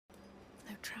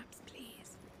traps,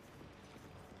 please.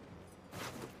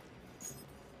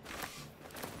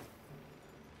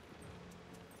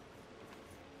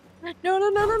 No, no,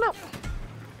 no, no, no!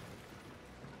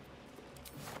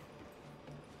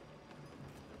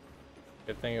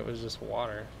 Good thing it was just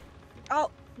water. Oh,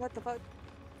 what the fuck?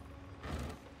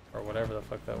 Or whatever the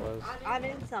fuck that was. I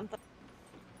did something.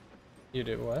 You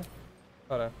do what?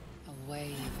 Hold on. A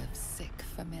wave of sick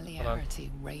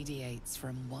familiarity radiates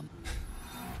from one.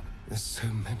 There's so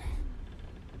many.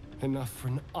 Enough for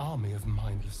an army of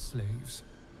mindless slaves.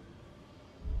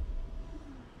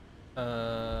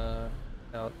 Now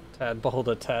tadpole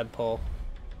to tadpole.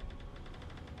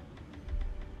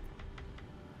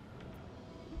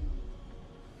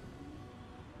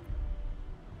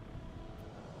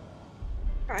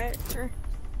 Alright, sure.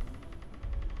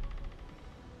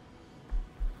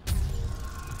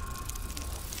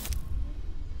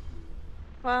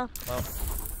 Well.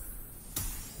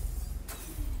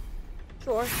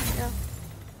 Sure, yeah.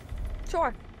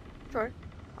 Sure. Sure.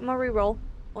 I'm gonna re-roll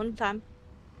one time.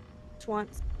 Just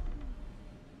once.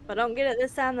 If I don't get it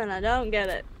this time, then I don't get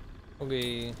it.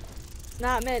 Okay. It's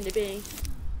not meant to be.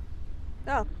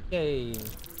 Oh. Yay.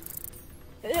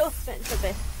 It was meant to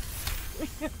be.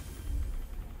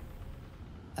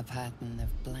 A pattern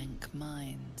of blank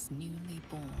minds newly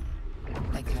born.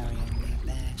 They carry only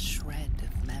their shred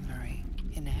of memory,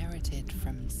 inherited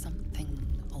from something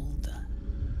older.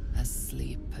 A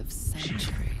sleep of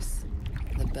centuries.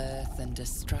 The birth and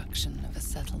destruction of a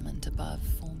settlement above,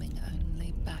 forming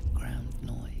only background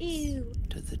noise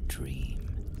to the dream.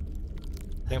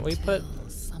 Can't we put...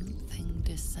 something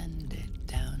descended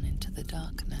down into the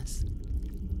darkness,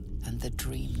 and the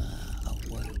dreamer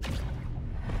awoke.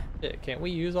 Yeah, can't we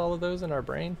use all of those in our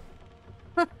brain?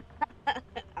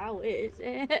 I wish.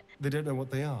 They don't know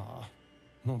what they are.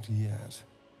 Not yet.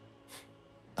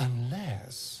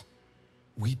 Unless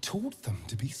we taught them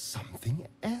to be something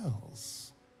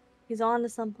else. He's on to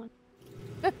something.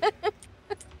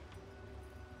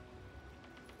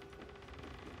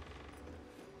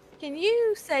 Can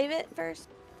you save it first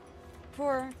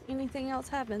before anything else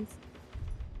happens?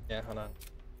 Yeah, hold on.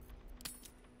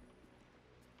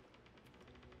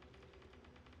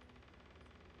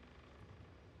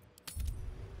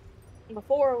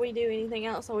 Before we do anything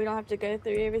else, so we don't have to go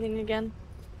through everything again.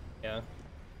 Yeah.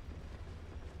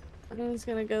 I'm just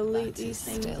gonna go loot That these is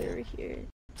things still over here.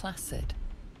 Placid.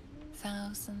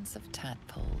 Thousands of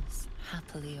tadpoles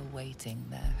happily awaiting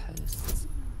their hosts.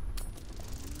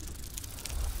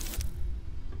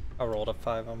 I rolled a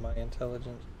 5 on my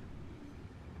intelligence.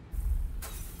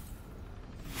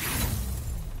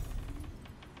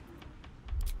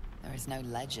 There is no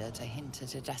ledger to hint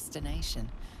at a destination.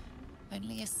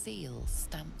 Only a seal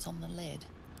stamped on the lid.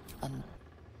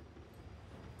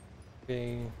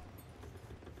 Okay.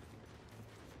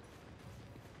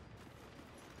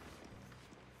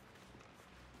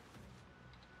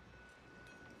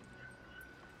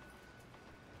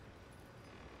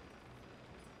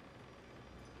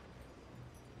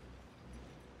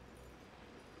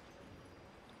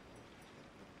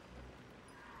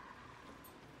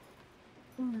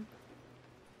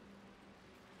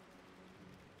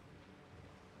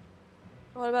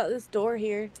 What about this door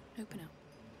here? Open up.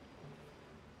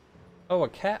 Oh, a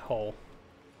cat hole.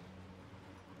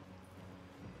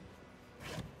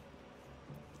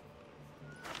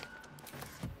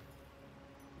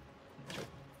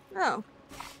 Oh.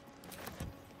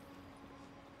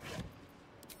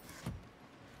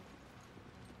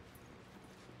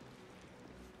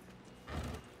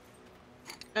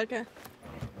 Okay.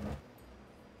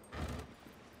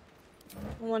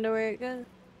 I wonder where it goes.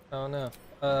 Oh no.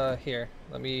 Here.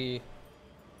 Let me...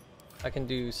 I can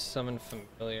do summon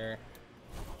familiar.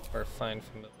 Or find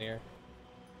familiar.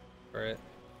 For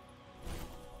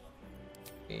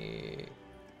it.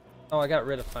 Oh, I got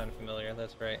rid of find familiar,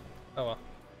 that's right. Oh well.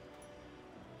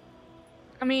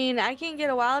 I mean, I can get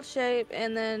a wild shape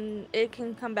and then it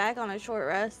can come back on a short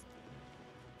rest.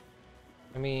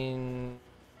 I mean...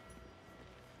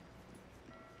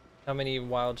 How many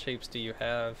wild shapes do you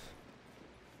have?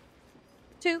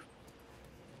 2.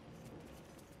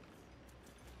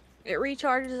 It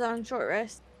recharges on short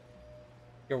rest.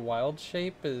 Your wild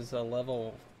shape is a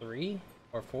level 3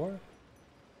 or 4?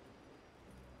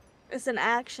 It's an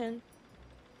action.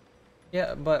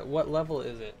 Yeah, but what level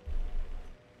is it?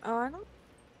 Oh, I don't.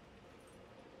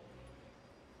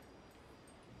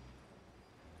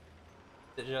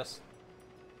 Is it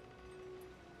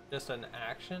just an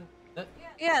action?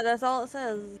 Yeah, that's all it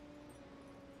says.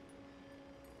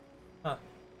 Huh.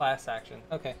 Class action.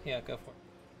 Okay, yeah, go for it.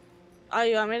 Oh,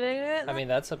 you want me to do it? I mean,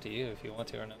 that's up to you if you want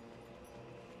to or not.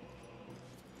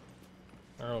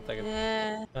 I don't think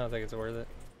Yeah. I don't think it's worth it.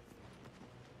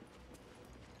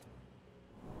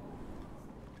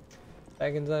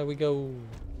 Back inside we go.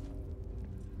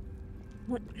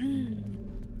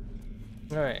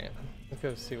 Alright, let's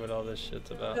go see what all this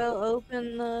shit's about. Go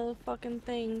open the fucking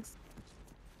things.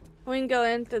 We can go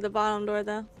in through the bottom door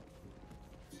though.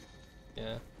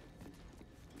 Yeah.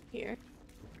 Here.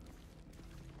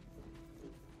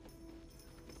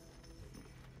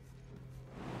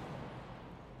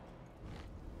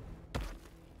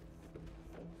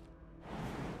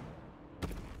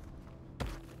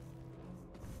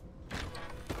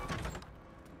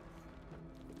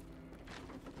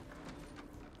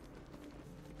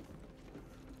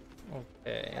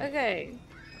 Okay. Okay.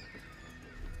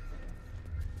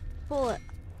 Pull it.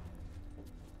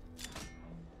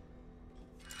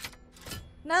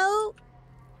 No!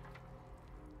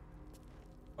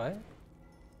 What?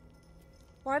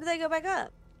 Why did they go back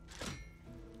up?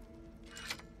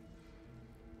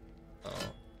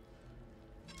 Oh.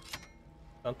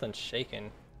 Something's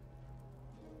shaking.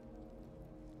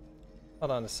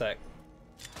 Hold on a sec.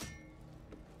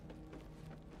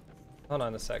 Hold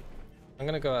on a sec. I'm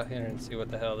gonna go out here and see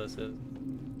what the hell this is.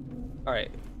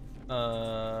 Alright.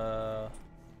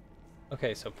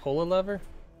 Okay, so pull a lever?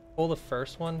 Pull the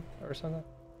first one or something?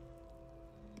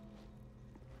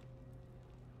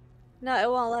 No, it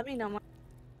won't let me no more.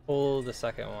 Pull the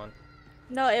second one.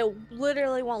 No, it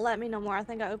literally won't let me no more. I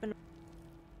think I opened.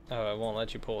 Oh, it won't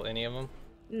let you pull any of them?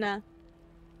 No.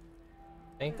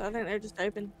 Okay. I think they're just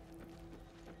open.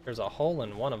 There's a hole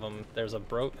in one of them. There's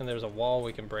a wall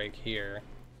we can break here.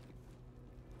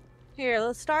 Here,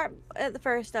 let's start at the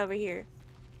first over here.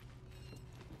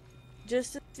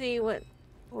 Just to see what.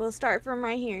 We'll start from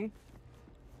right here.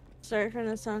 Start from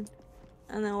this one.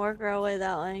 And then work our way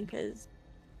that way, because.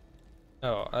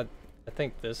 Oh, I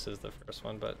think this is the first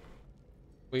one, but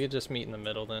we could just meet in the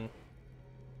middle then.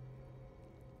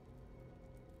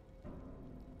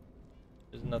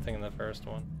 There's nothing in the first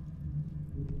one.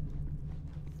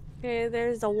 Okay,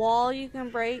 there's a wall you can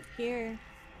break here.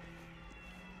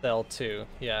 Cell 2.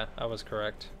 Yeah, I was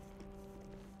correct.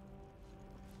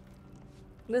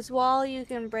 This wall you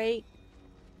can break.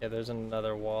 Yeah, there's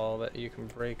another wall that you can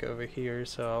break over here,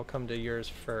 so I'll come to yours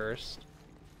first.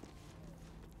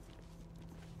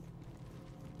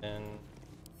 And...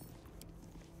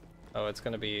 oh, it's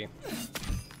gonna be...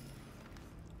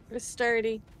 It's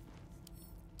sturdy.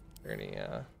 pretty,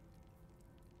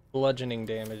 bludgeoning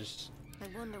damage.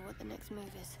 I wonder what the next move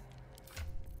is.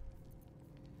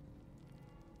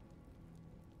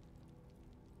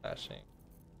 Slashing.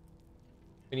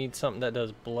 We need something that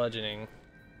does bludgeoning.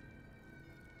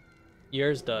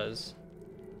 Yours does.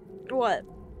 What?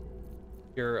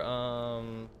 Your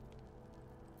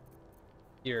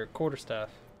quarterstaff.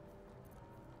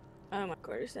 Oh, my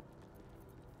quarterstaff.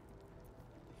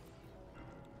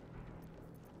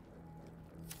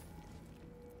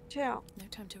 Chill. No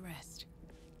time to rest.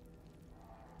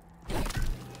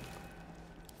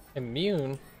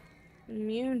 Immune?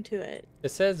 Immune to it.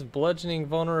 It says bludgeoning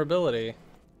vulnerability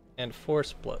and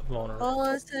force vulnerability. All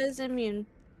it says immune.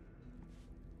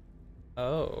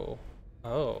 Oh.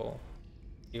 Oh.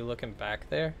 You looking back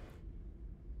there?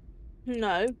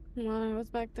 No. No, what's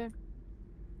back there?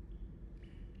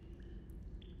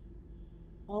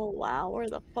 Oh, wow. Where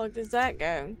the fuck does that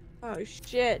go? Oh,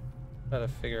 shit. Gotta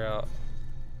figure out.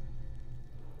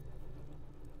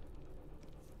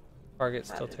 Target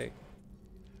still take.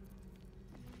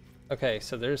 Okay,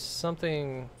 so there's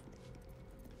something.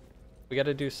 We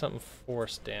gotta do something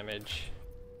force damage.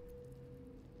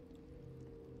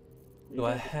 Do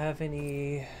I have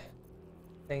anything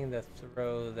to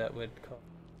throw that would cause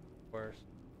force?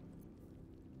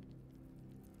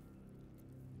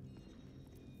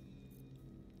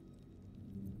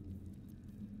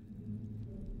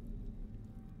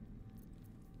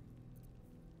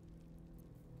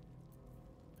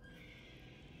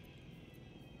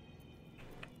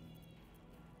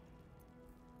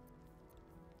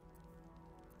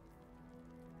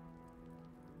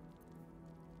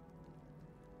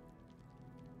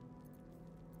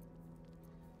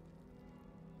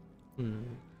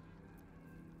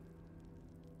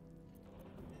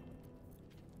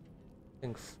 I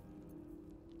think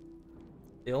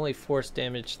the only force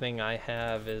damage thing I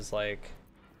have is like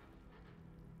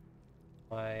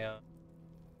my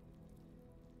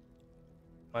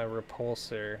my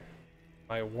repulsor,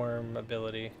 my worm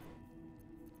ability.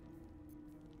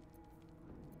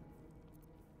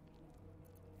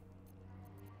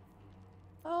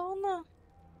 Oh, no.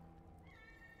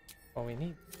 Well, we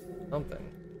need something.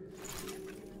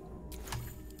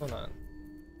 Hold on.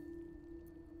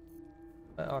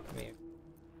 Alchemy.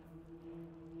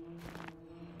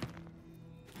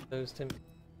 those to me.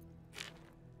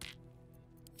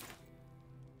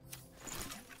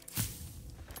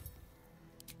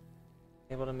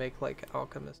 Able to make like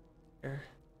alchemist here.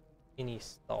 Any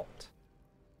salt.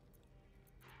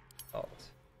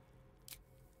 Salt.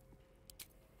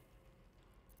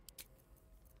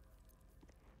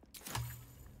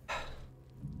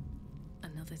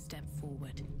 Another step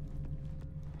forward.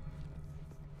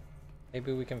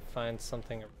 Maybe we can find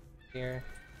something here.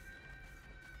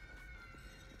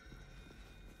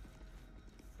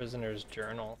 Prisoner's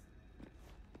journal.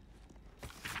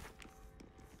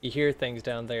 You hear things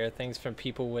down there, things from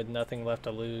people with nothing left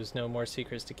to lose, no more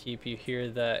secrets to keep. You hear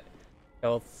that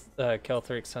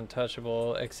Kelthric's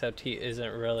untouchable, except he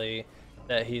isn't really,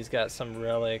 that he's got some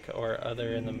relic or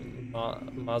other in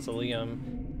the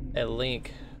mausoleum. A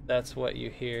link, that's what you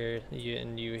hear.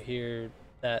 You hear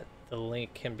that the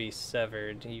link can be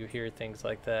severed. You hear things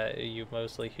like that. You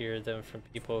mostly hear them from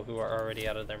people who are already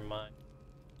out of their mind.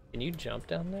 Can you jump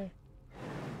down there?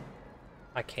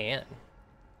 I can.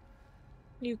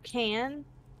 You can?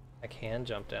 I can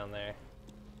jump down there.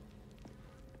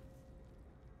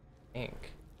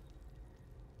 Ink.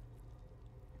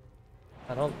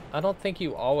 I don't think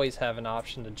you always have an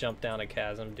option to jump down a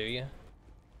chasm, do you?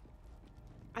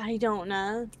 I don't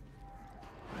know.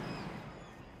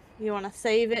 You want to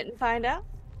save it and find out?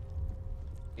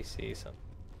 Let me see some.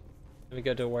 Let me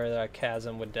go to where that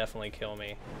chasm would definitely kill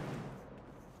me.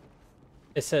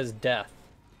 It says death.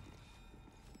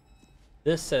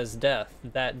 This says death.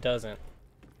 That doesn't.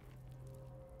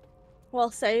 Well,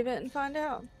 save it and find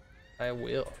out. I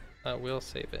will. I will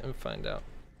save it and find out.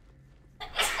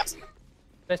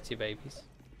 Bless you, babies.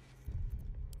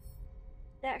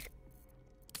 There.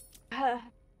 And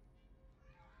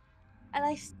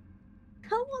I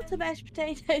still want the mashed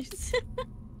potatoes.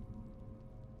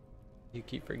 You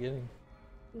keep forgetting.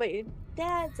 But your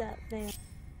dad's up there.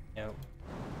 Yeah.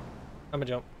 I'm gonna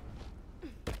jump.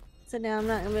 So now I'm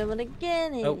not gonna be able to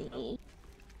get any. Oh.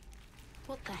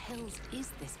 What the hells is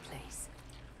this place?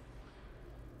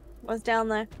 What's down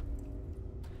there?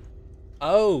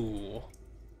 Oh.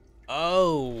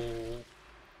 Oh.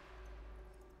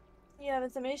 You having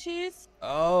some issues?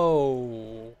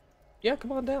 Oh. Yeah,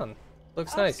 come on down.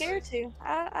 Looks I'm nice. scared to.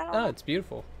 I don't No, know. it's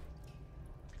beautiful.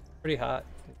 Pretty hot.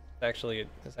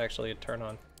 It's actually a turn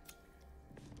on.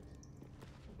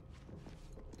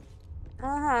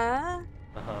 Uh-huh.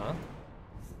 Uh-huh.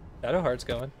 Shadow Heart's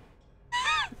going.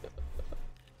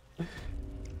 So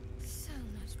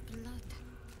much blood.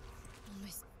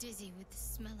 Almost dizzy with the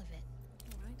smell of it.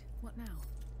 All right, what now?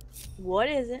 What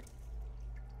is it?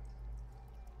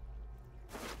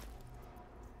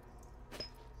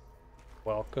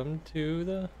 Welcome to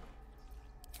the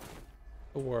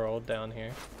world down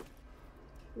here.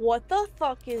 What the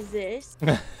fuck is this?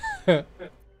 Let's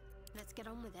get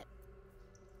on with it.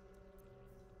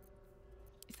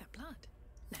 Is that blood?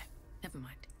 No, never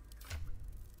mind.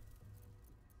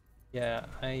 Yeah,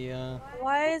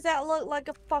 Why does that look like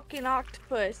a fucking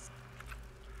octopus?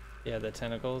 yeah, the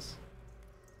tentacles.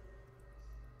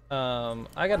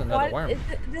 I got another worm.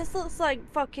 This looks like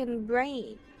fucking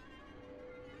brain.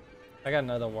 I got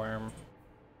another worm.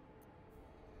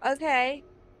 Okay,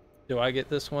 Do I get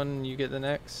this one and you get the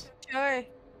next? sure.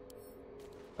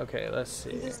 Okay, let's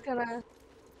see. I'm just gonna...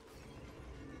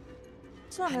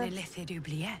 Panelithid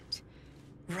oubliette.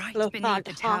 Right Look beneath back,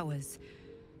 the huh? towers.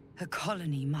 A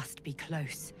colony must be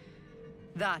close.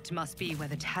 That must be where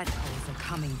the tadpoles are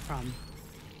coming from.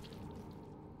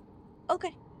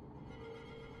 Okay.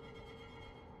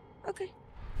 Okay.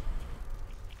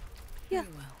 Yeah.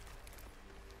 Very well.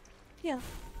 Yeah,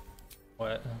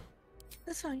 What?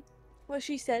 that's fine. What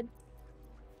she said.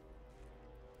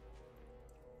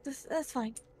 That's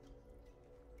fine.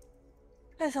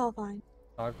 That's all fine.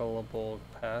 Toggleable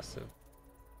passive.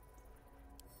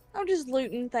 I'm just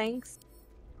looting things.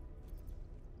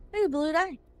 Hey, blue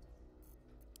dye.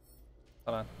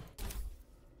 Hold on.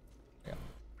 Yeah.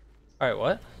 Alright,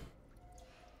 what?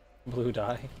 Blue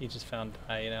dye? You just found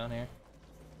dye down here?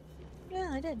 Yeah,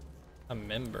 I did. A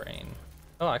membrane.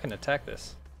 Oh, I can attack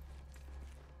this.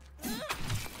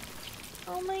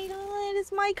 Oh my god,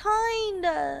 it's my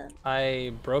kind.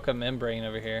 I broke a membrane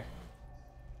over here.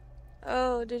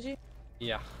 Oh, did you?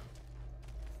 Yeah.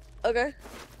 Okay.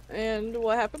 And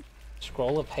what happened?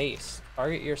 Scroll of haste.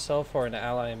 Target yourself or an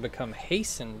ally and become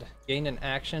hastened. Gain an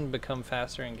action, become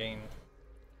faster, and gain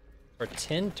for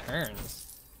 10 turns.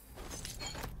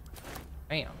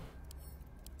 Bam.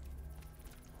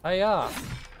 Hiya.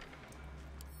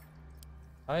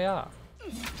 Hiya.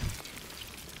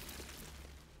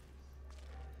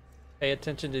 Pay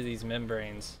attention to these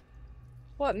membranes.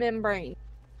 What membrane?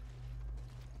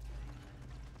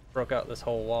 broke out this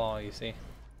whole wall, you see.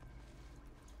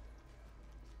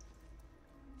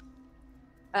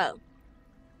 Oh.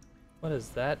 What is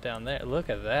that down there? Look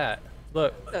at that.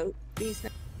 Look. So these.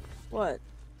 What?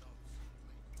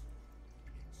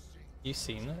 You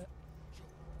seen that?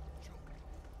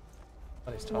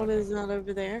 What he's talking. What is that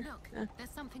over there? Look, there's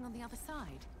something on the other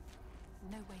side.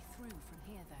 No way through from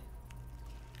here, though.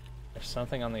 There's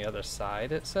something on the other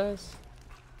side, it says?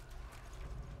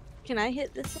 Can I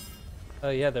hit this? Oh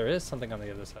yeah, there is something on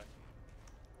the other side.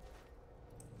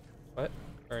 What?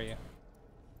 Where are you?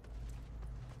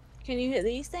 Can you hit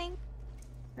these things?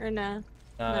 Or no?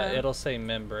 No. It'll say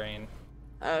membrane.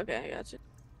 Oh, okay, I got you.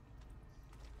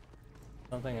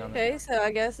 Something on Okay, so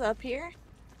I guess up here.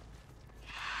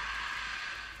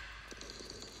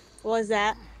 What was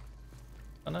that?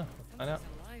 I don't know. Find out.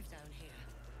 Alive down here.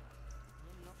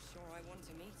 I'm not sure I want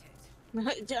to meet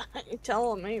it.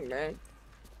 Tell me, bro.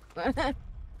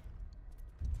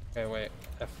 Okay, wait.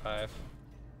 F5.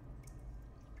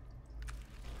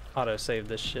 Auto save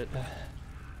this shit.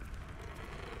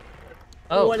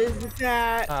 Oh. What is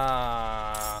that?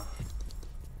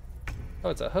 Oh,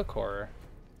 it's a hook horror.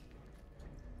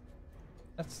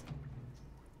 That's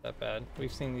that bad.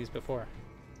 We've seen these before.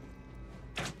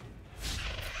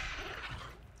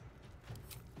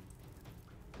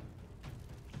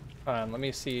 Hold on, let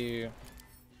me see you.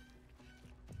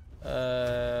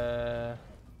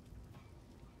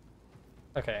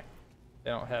 Okay.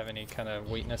 They don't have any kind of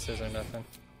weaknesses or nothing.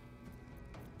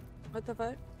 What the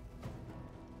fuck?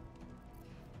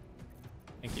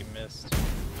 I think you missed.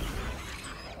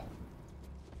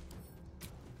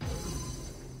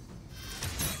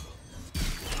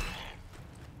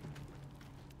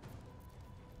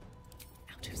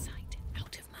 Out of sight,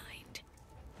 out of mind.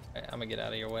 Alright, I'm gonna get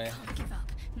out of your way. Can't give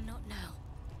up. Not now.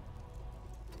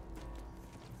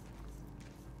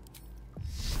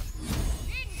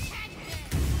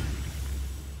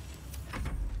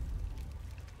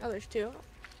 Oh, there's two.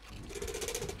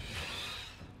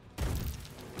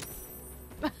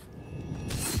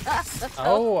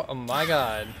 Oh my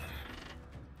god.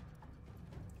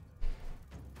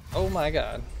 Oh my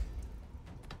god.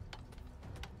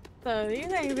 So these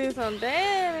things do some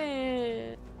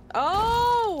damage.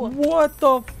 Oh! What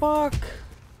the fuck?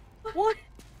 What?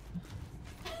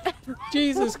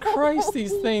 Jesus Christ,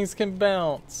 these things can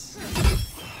bounce.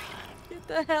 Get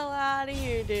the hell out of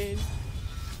here, dude.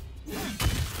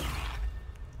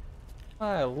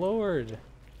 My lord.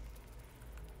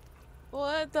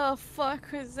 What the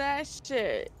fuck was that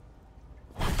shit?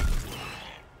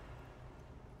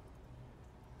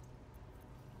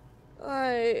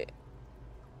 Like...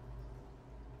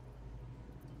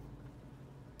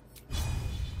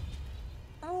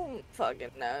 I don't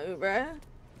fucking know, bruh.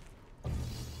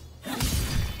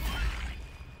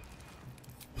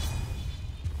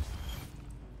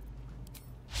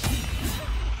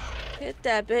 Hit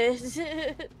that bitch.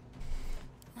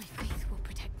 My faith will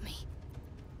protect me.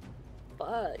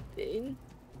 Fuck, dude.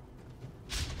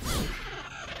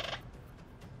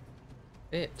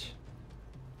 Bitch.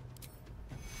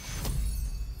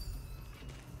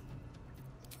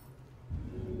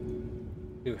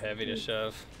 Too heavy to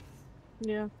shove.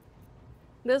 Yeah.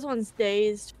 This one's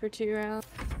dazed for 2 rounds.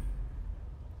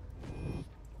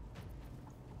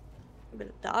 I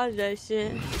better dodge that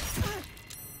shit.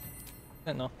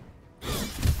 I know.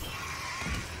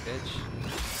 Bitch.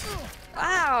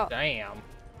 Wow! Damn.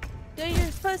 Dude,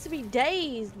 you're supposed to be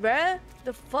dazed, bruh.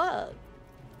 The fuck?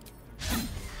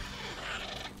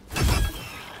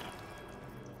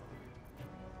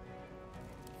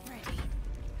 Ready.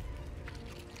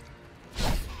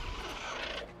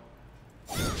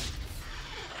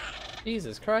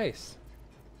 Jesus Christ.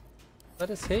 Let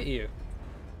us hit you.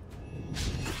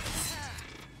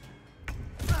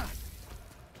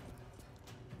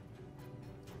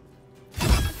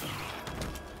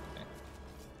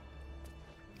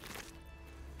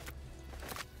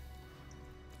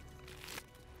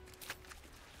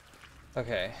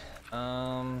 Okay.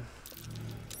 Ooh.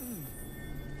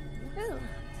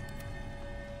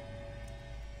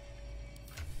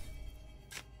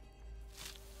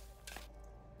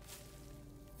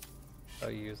 I'll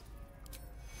use.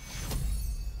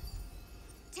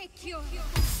 Take your.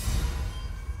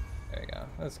 There you go.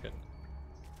 That's good.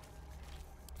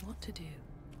 What to do?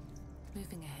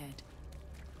 Moving ahead.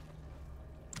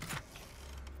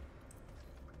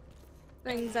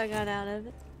 Things I got out of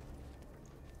it.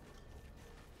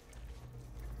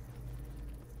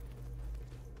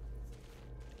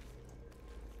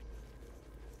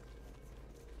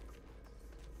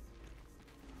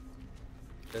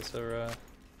 Viscera.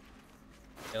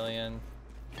 Alien.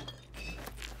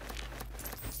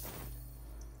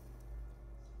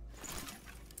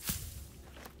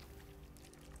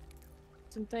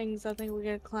 some things I think we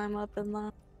gotta climb up and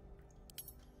look.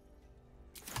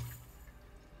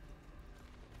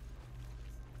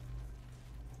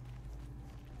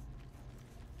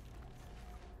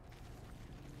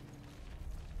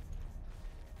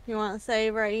 You want to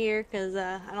save right here? Because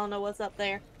I don't know what's up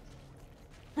there.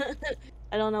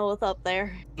 I don't know what's up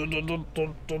there.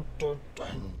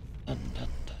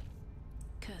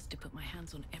 Cursed to put my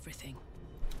hands on everything.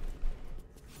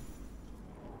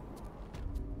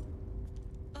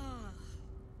 Oh,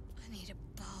 I need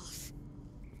a bath.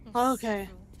 Okay.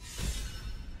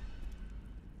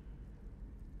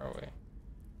 Where are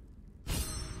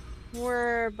we?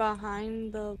 We're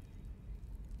behind it?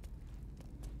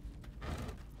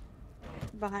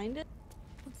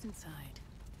 What's inside?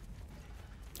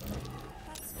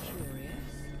 That's curious.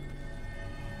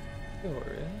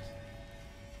 Curious.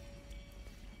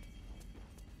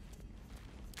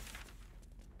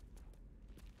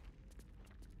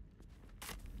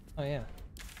 Oh yeah.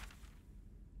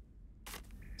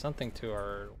 Something to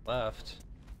our left.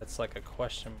 It's like a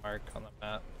question mark on the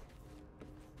map.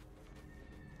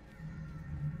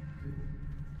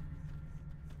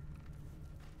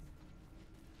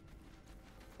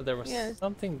 But there was Yes.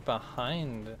 something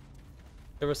behind.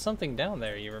 There was something down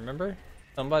there, you remember?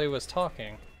 Somebody was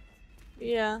talking.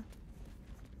 Yeah.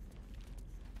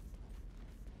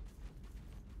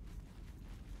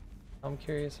 I'm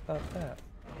curious about that.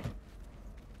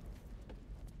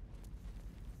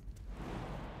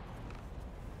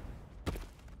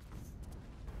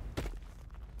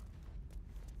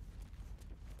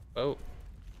 Oh.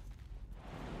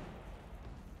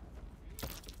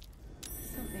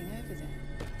 Something over there.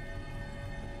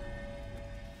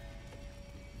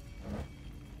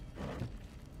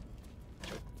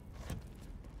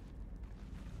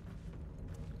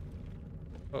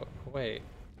 Oh, wait.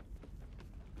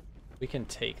 We can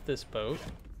take this boat?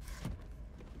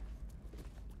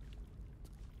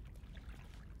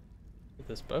 Where'd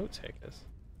this boat take us?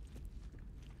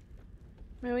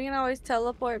 I mean, we can always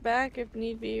teleport back if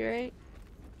need be, right?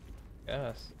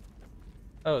 Yes.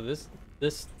 Oh, this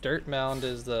dirt mound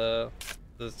is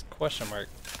this question mark.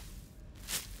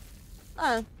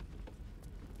 Oh.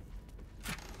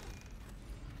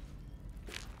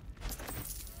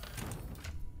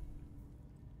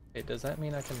 Wait, does that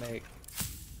mean I can make...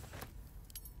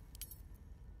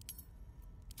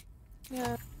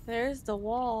 Yeah. There's the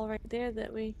wall right there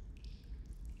that we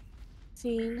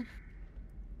seen.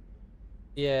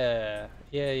 Yeah.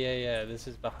 Yeah. This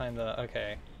is behind the...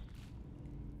 Okay.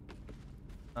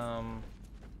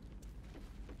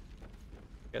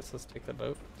 Guess let's take the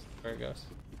boat. See where it goes.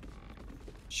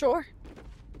 Sure.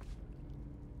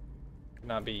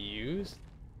 Not be used?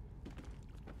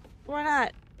 Why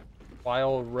not?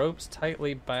 While ropes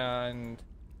tightly bind...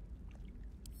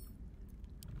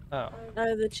 Oh.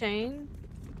 Oh, the chain?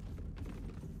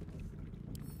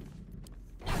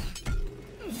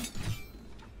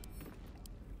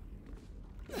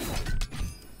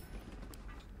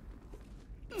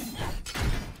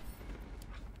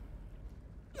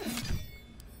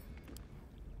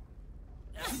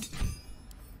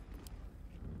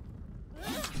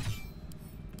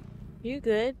 You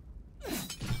good?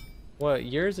 Well,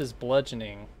 yours is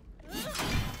bludgeoning.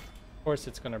 Of course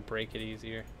it's gonna break it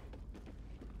easier.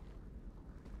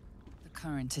 The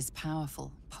current is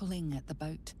powerful, pulling at the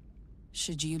boat.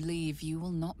 Should you leave, you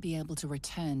will not be able to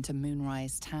return to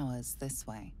Moonrise Towers this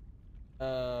way.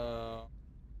 Go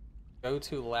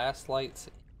to last lights.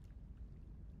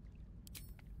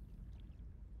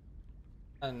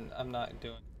 And I'm not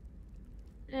doing...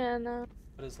 Yeah, no.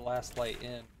 What is last light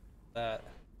in? That.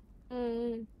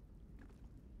 Mm.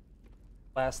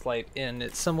 Last light in.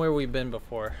 It's somewhere we've been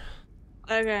before.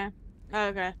 Okay.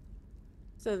 Okay.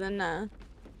 So then,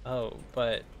 Oh,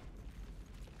 but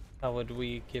how would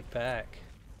we get back?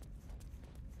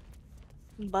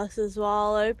 bust this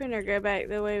wall open or go back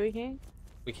the way we came?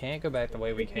 We can't go back the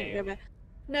way we can't go came. back.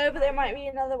 No, but there might be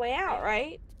another way out,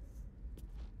 right?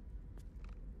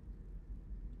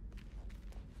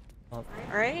 Well,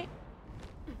 Right?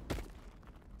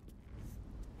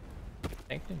 I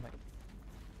think we might.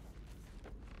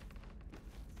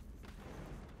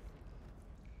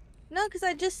 No, because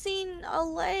I just seen a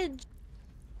ledge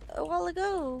a while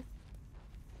ago.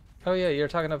 Oh yeah, you're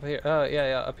talking up here. Oh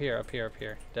yeah, up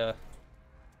here. Duh.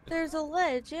 There's a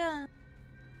ledge, yeah.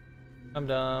 I'm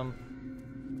dumb.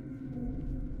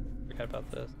 Forgot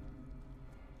about this.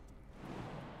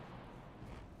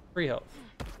 Free health.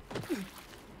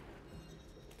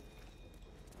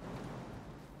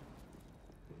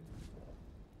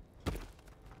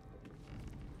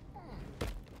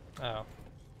 Oh.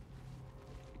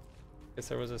 Guess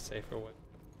there was a safer way.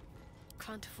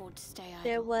 can't afford to stay idle.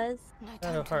 There was. No time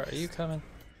Shadow to Heart, are you waste. coming?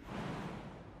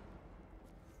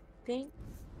 Think.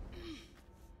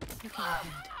 Looking ahead.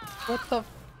 What the?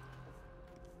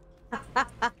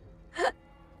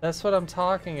 That's what I'm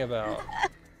talking about.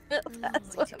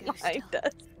 That's way to what go mine still.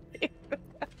 does.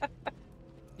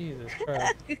 Jesus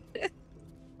Christ.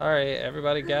 Alright,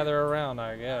 everybody gather around,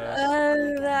 I guess.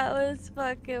 Oh, that was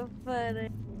fucking funny.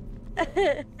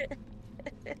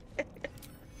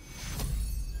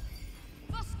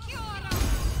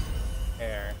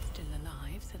 There. Still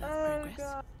alive, so that's Oh progress.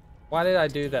 god. Why did I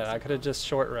do that? I could have just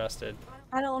short rested.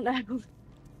 I don't know.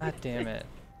 God damn it.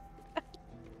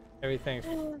 Everything's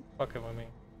fucking with me.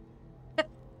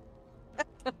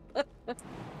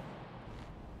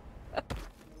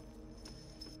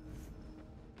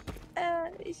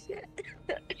 Shit.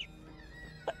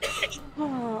 Oh,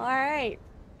 alright.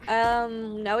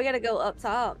 Now we gotta go up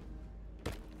top.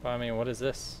 Well, I mean, what is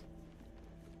this?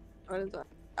 What is that?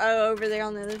 Oh, over there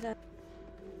on the other side.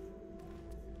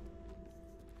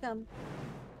 Come.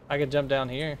 I could jump down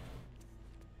here.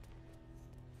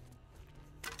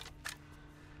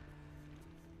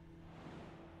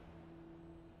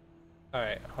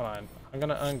 Alright, hold on. I'm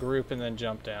gonna ungroup and then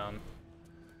jump down.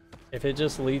 If it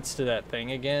just leads to that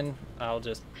thing again, I'll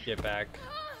just get back.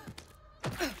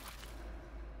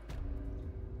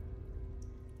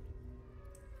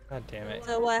 God damn it.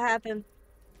 So what happened?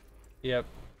 Yep,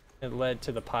 it led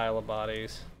to the pile of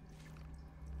bodies.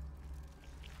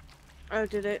 Oh,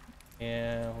 did it?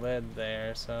 Yeah, led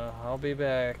there, so I'll be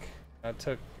back. I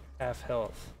took half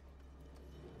health.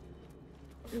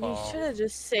 You Fall. should have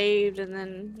just saved and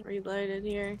then reloaded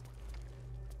here.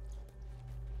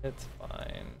 It's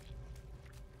fine.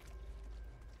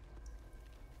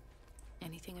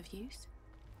 Anything of use?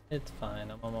 It's fine,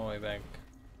 I'm on my way back.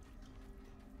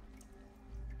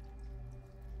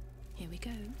 Here we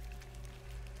go.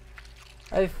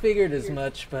 I figured as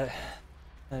much, but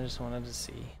I just wanted to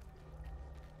see.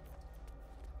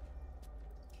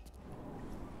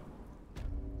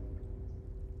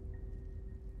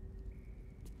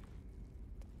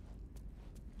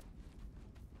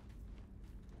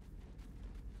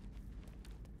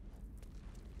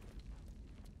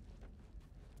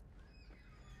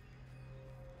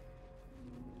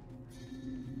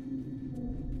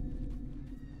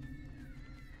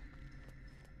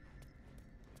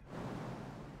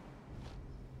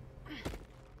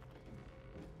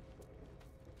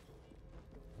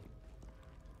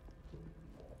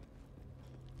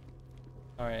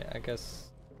 Alright, I guess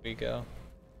we go.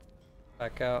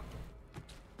 Back out.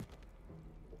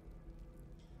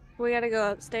 We gotta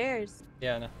go upstairs.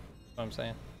 Yeah, I know. That's what I'm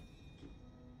saying.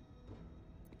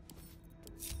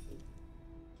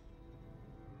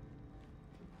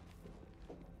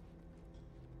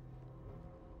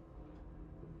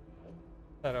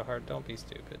 Shadowheart, don't be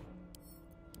stupid.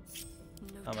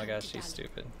 No Oh my time gosh, to she's dally.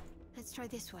 stupid. Let's try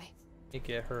this way. Let me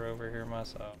get her over here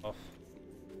myself.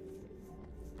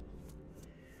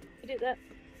 You did that.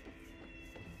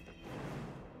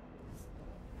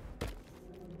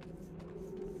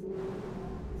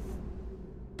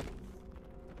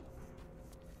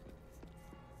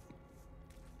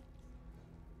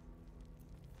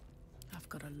 I've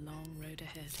got a long road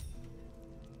ahead.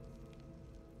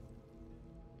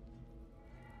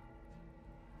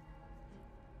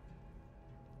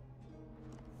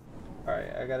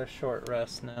 Alright, I got a short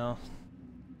rest now.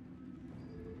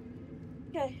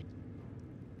 Okay.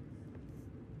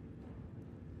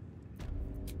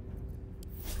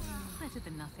 Better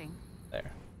than nothing.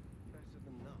 There.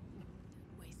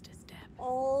 Waste a step.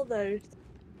 All those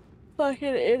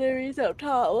fucking enemies up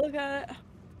top. Look at it.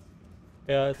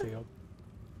 Yeah, I see him.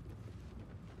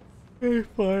 It's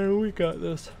fine, we got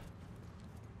this.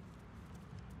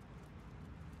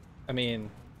 I mean,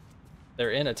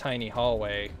 they're in a tiny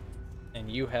hallway, and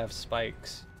you have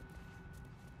spikes.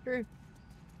 True.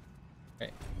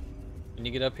 Right. When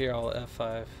you get up here, I'll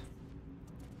F5.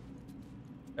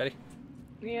 Ready?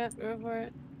 Yeah, go for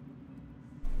it.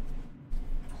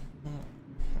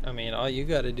 I mean, all you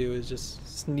gotta do is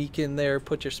just sneak in there,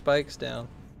 put your spikes down.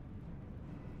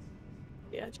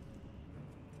 Yeah.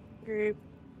 Group.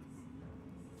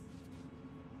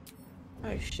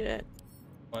 Oh shit.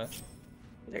 What?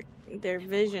 Their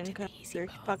vision, wanted cause easy they're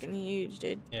path. fucking huge,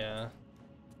 dude. Yeah.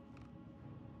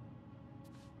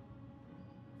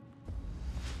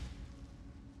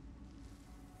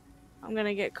 I'm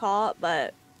gonna get caught,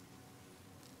 but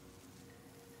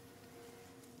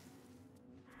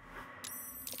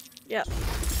yep.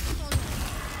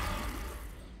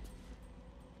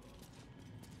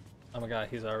 Oh my god,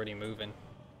 he's already moving.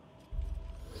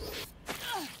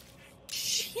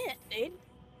 Shit, dude.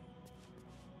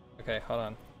 Okay, hold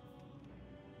on.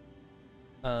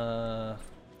 I'm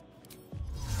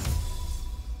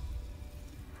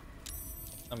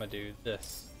gonna do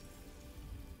this.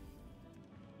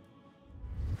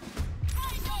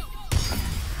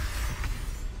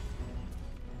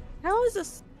 How is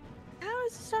this? How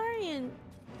is Astarion?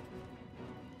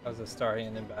 How's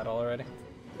Astarion in battle already?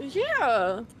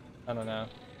 Yeah. I don't know.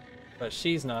 But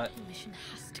she's not. The mission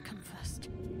has to come first.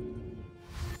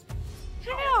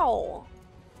 How?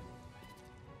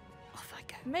 Off I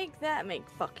go. Make that make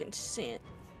fucking sense.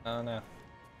 I don't know.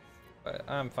 But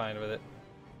I'm fine with it.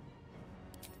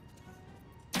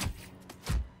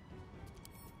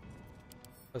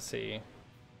 Let's see.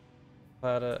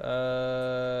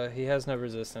 But, he has no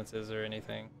resistances or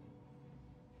anything.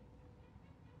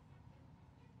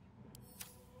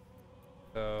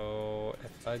 So,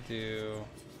 if I do...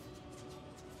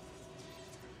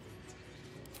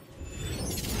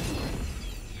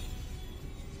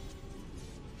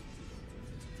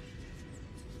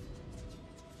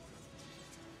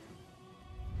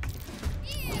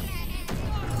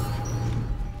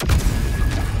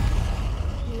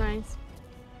 Nice.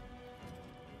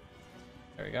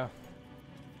 There we go.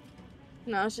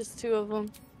 No, it's just two of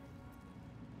them.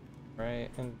 Right,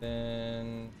 and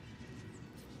then...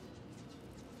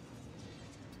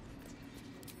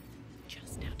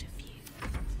 Just out of view.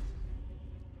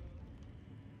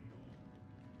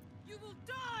 You will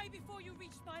die before you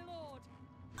reach my lord.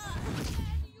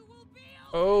 Then you will be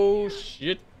Oh,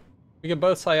 shit. We can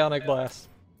both Psionic Blast.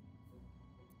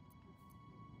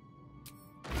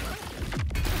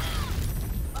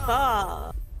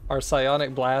 Ah. Our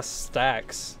Psionic Blast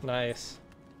stacks. Nice.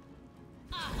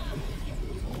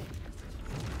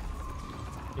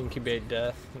 Incubate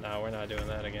death? No, we're not doing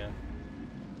that again.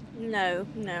 No,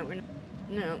 no, we're not.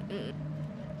 No.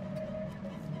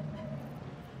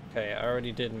 Okay, I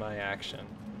already did my action.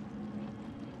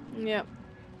 Yep.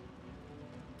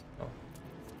 Oh.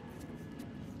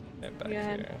 Get back Go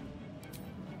ahead. here.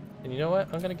 And you know what?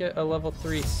 I'm gonna get a level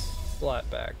 3 slot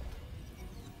back.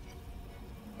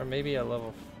 Or maybe a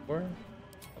level 4? Level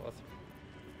 3.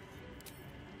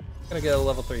 I'm gonna get a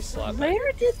level 3 slot back.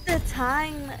 Where did the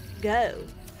time go?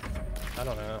 I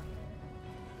don't know.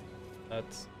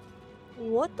 That's...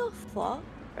 What the fuck,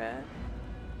 bruh?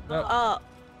 No,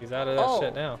 he's out of that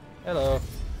shit now. Hello.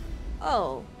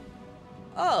 Oh.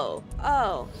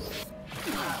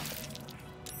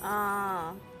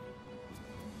 Ah.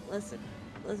 Listen,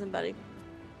 buddy.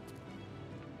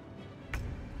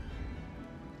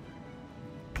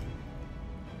 I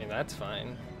mean, that's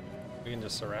fine. We can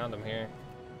just surround him here.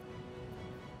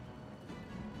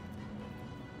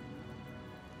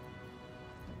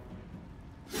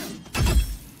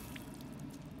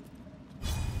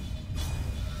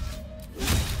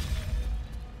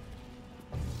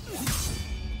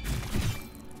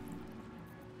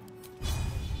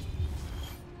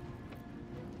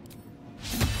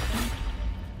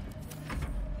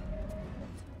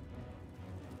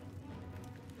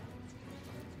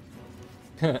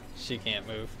 She can't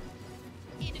move.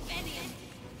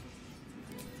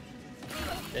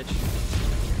 Bitch.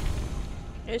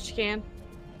 Yes, you can.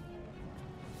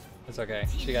 It's okay.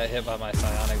 She got hit by my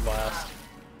Psionic Blast.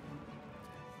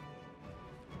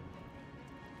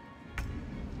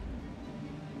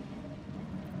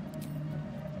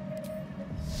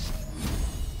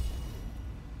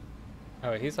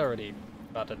 Oh, he's already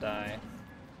about to die.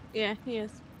 Yeah, he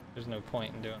is. There's no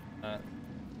point in doing that.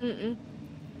 Mm-mm.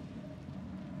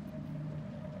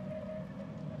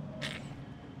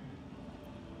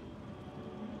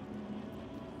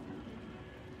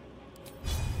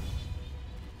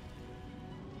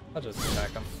 I'll just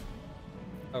attack him.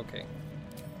 Okay.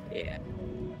 Yeah.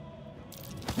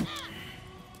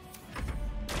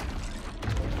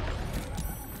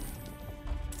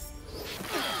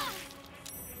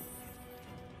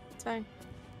 It's fine.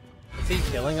 Is he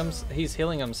healing him? He's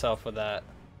healing himself with that.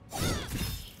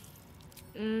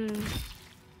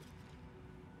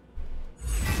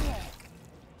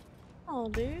 Oh,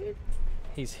 dude.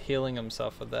 He's healing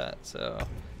himself with that, so...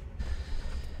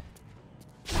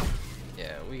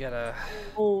 Yeah, we gotta...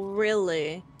 Oh,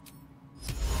 really?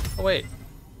 Oh, wait.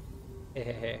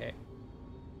 Hey.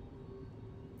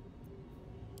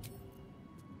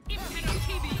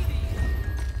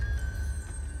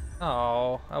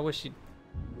 Oh, I wish you'd...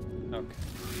 Okay.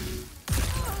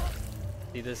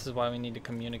 See, this is why we need to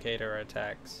communicate our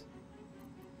attacks.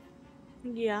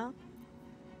 Yeah.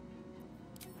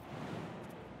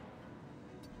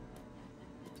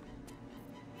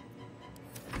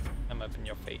 I'm up in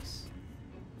your face.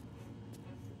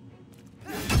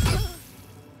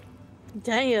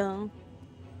 Damn.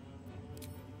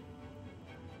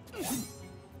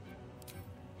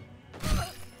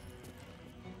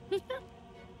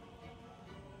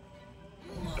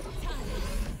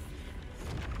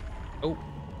 Oh,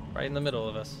 right in the middle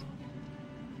of us.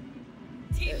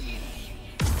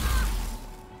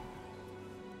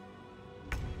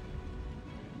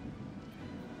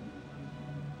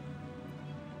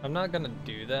 I'm not gonna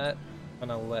do that. I'm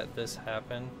gonna let this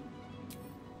happen.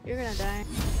 You're gonna die.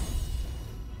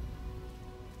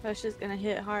 That's just gonna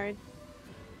hit hard.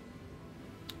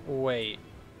 Wait.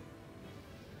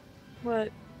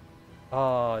 What?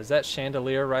 Oh, is that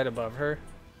chandelier right above her?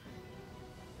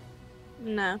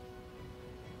 No.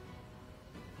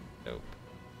 Nope.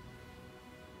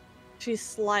 She's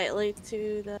slightly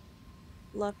to the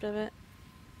left of it.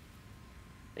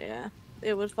 Yeah.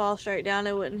 It would fall straight down,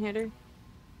 it wouldn't hit her.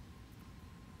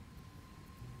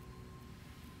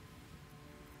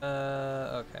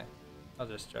 Okay. I'll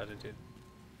just try to do.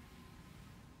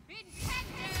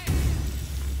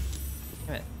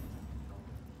 Damn it.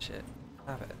 Shit.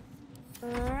 Stop it.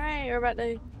 Alright, we're about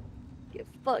to get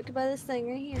fucked by this thing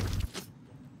right here.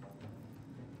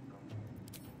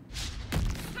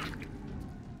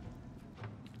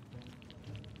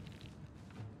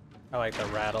 I like the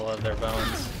rattle of their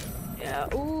bones. Yeah,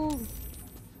 ooh.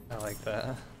 I like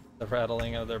that. The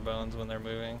rattling of their bones when they're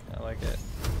moving. I like it.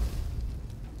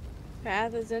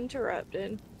 Path is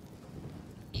interrupted.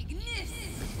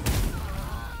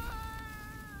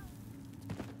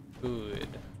 Good.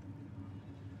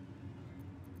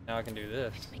 Now I can do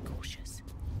this. Be cautious.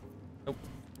 Nope.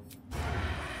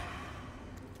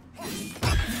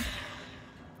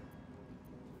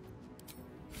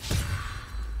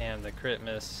 And the crit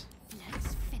miss.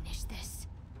 Let's finish this.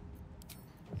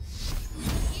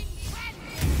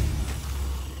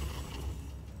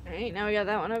 Alright, now we got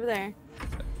that one over there.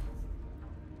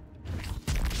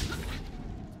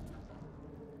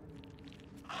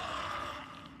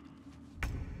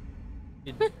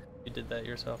 You did that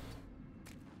yourself.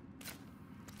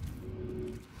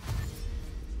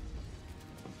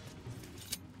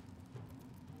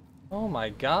 Oh my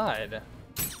god.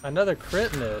 Another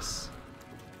crit miss.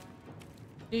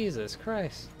 Jesus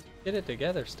Christ. Get it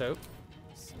together, Stoke.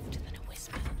 Softer than a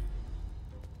whisper.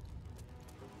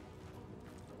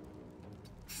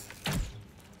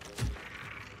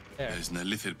 There. There's an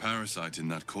illithid parasite in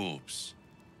that corpse.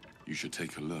 You should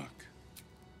take a look.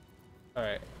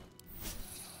 Alright,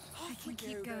 I can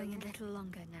keep going a little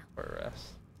longer now. for a rest.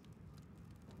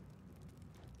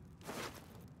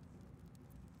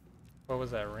 What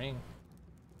was that ring?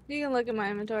 You can look at my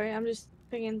inventory. I'm just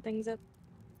picking things up.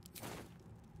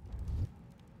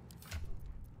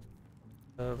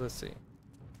 Let's see.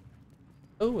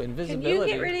 Oh, Can invisibility. you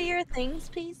get rid of your things,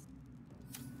 please?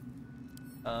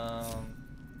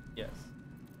 Yes.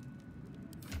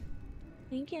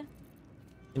 Thank you.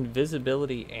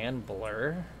 Invisibility and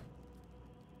blur?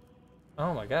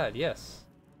 Oh my god, yes.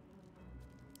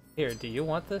 Here, do you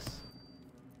want this?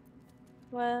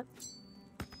 What?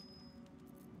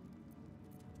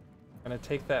 I'm gonna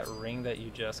take that ring that you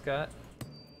just got,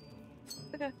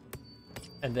 Okay.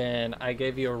 and then I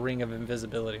gave you a ring of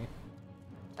invisibility.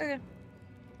 Okay.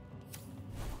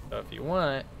 So if you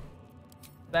want,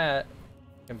 that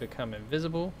can become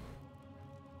invisible.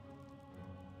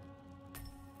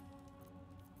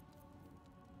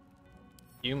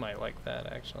 You might like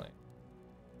that, actually.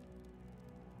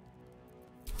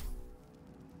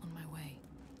 On my way.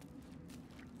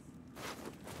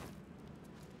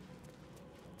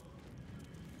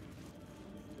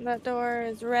 That door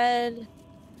is red.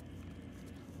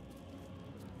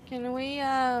 Can we,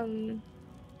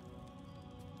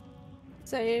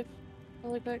 save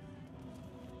really quick?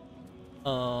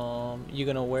 You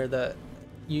gonna wear that?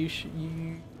 You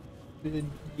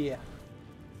yeah.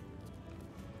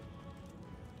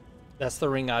 That's the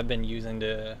ring I've been using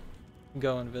to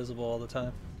go invisible all the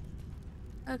time.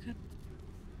 Okay.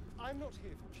 I'm not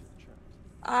here for chit chat.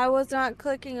 I was not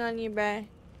clicking on you, Bray.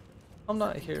 I'm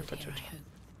not here for Here, church. I hope.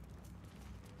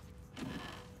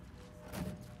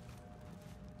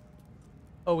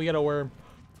 Oh, we got a worm.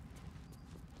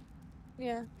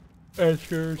 Yeah.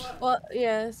 That's yours. Well,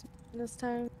 yes. This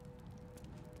time.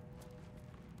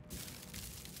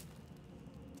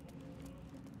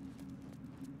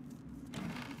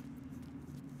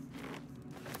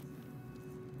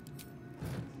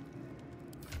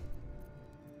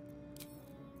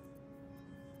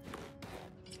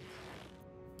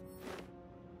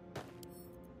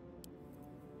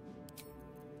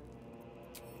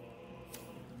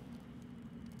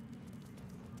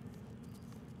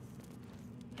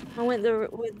 I went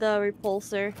with the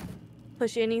repulsor.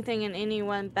 Push anything and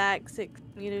anyone back 6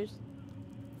 meters.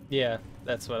 Yeah,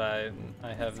 that's what I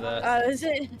have that. Oh, is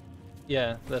it?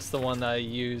 Yeah, that's the one that I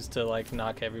use to like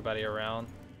knock everybody around.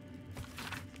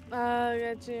 Oh,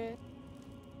 gotcha.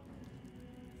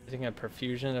 Using a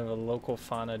profusion of a local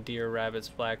fauna, deer, rabbits,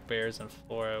 black bears, and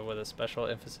flora, with a special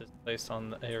emphasis placed on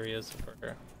the areas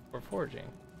for foraging.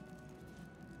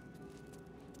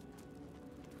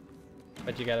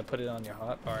 But you gotta put it on your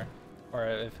hotbar, or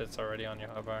if it's already on your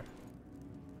hotbar.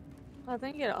 I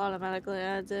think it automatically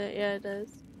adds it. Yeah, it does.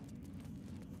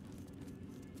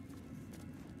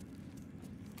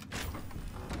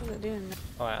 What's it doing now?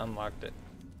 Oh, I unlocked it.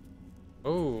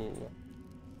 Oh,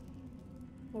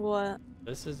 What?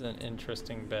 this is an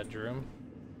interesting bedroom.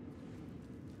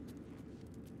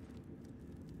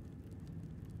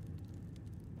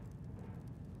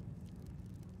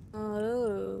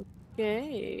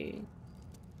 Okay.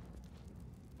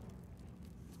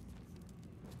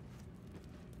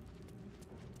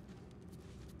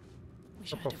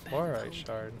 Wish I had Purple a bag of fluorite gold.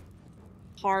 shard.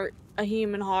 Heart. A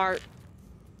human heart.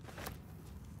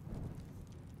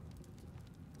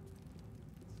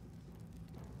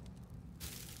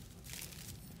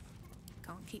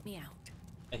 Can't keep me out.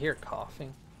 I hear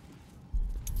coughing.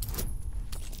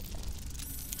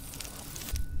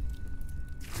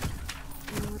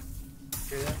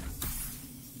 Hear that?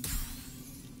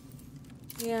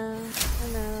 Yeah,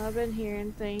 I know. I've been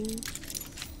hearing things.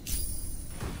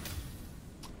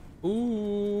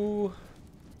 Ooh.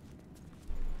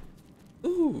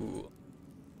 Ooh.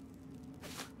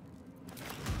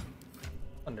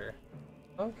 Wonder.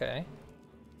 Okay.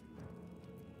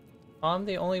 I'm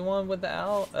the only one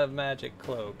without a magic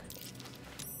cloak.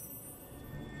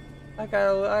 I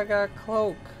got a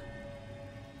cloak.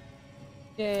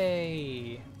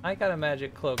 Yay! I got a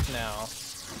magic cloak now.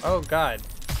 Oh god.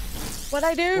 What'd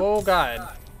I do? Oh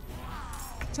god.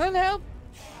 Trying to help.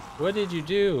 What did you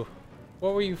do?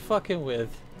 What were you fucking with?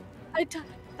 I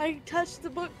touched the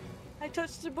book. I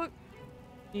touched the book.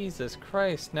 Jesus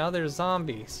Christ, now there's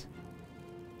zombies.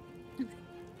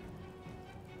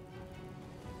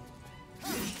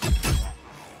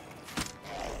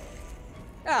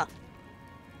 Oh.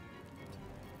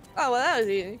 Oh, well, that was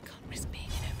easy. Can't risk being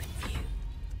in open view.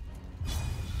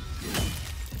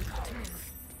 Got to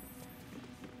move.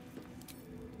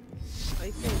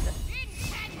 I think that.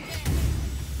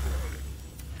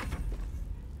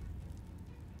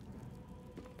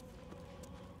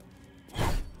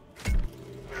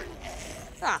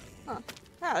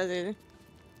 That was easy.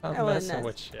 I'm That wasn't messing nice.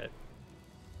 with shit.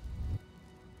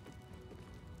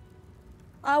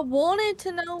 I wanted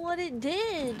to know what it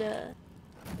did.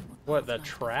 What, the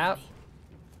trap?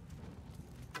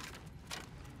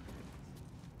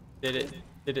 Did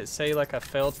it say like a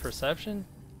failed perception?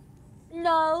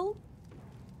 No.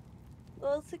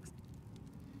 Well,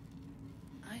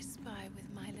 I spy with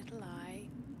my little eye.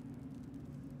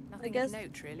 Nothing guess- of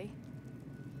note, really.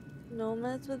 no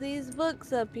mess with these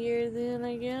books up here, then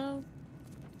I guess.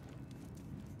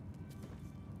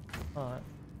 Alright.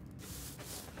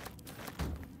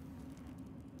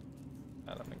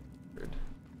 That'll make it weird.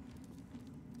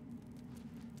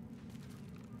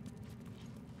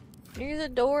 There's a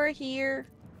door here.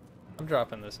 I'm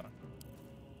dropping this on.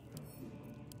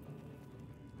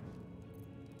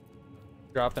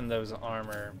 Dropping those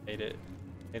armor made it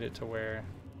to where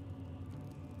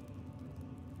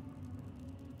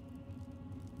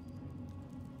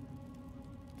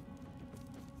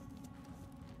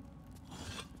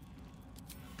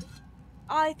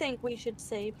I think we should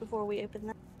save before we open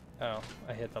that. oh,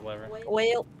 I hit the lever.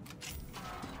 Well,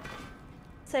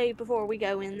 save before we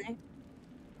go in there.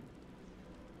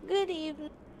 Good evening.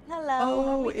 Hello. how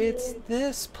Oh, are it's you?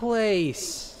 this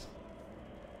place.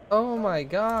 Oh my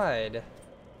god.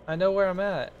 I know where I'm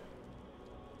at.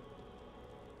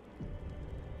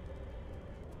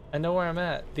 I know where I'm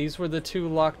at. These were the two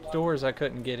locked doors I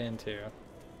couldn't get into.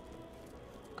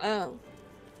 Oh.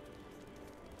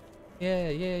 Yeah,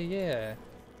 yeah, yeah.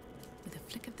 With a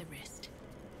flick of the wrist.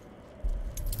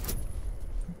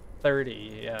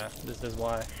 30, yeah, this is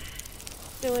why.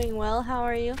 Doing well. How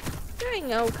are you?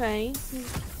 Doing okay.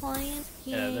 Playing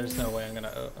Yeah, there's no games. way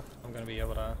I'm gonna be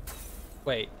able to.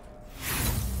 Wait,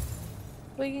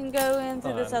 We can go in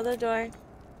through Hold this on. other door.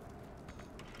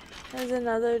 There's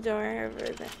another door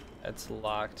over there. it's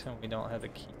locked and we don't have the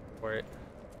key for it.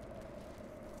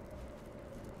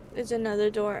 There's another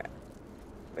door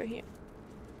over here.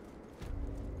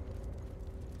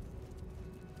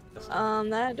 This one.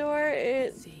 That door,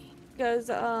 it See. goes,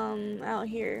 out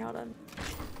here. Hold on.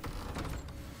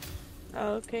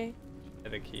 Oh, okay. I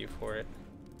have the key for it.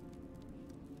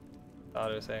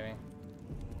 Auto saving.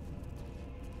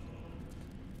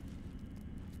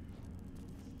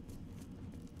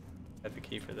 Have the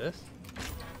key for this?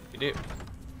 You do.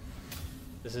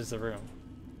 This is the room.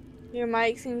 Your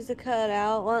mic seems to cut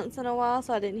out once in a while,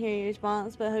 so I didn't hear your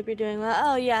response, but I hope you're doing well.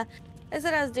 Oh, yeah. I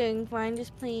said I was doing fine,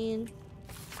 just playing.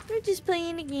 We're just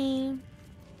playing a game.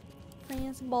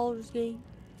 Playing some Baldur's Gate.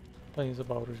 Playing the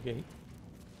Baldur's Gate.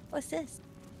 What's this?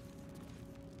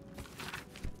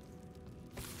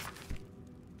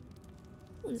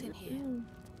 What's in here?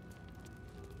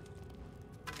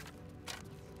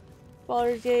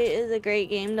 Baldur's Gate is a great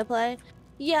game to play.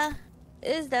 Yeah, it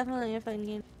is definitely a fun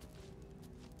game.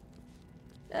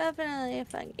 Definitely a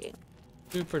fun game.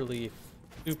 Duperly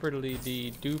a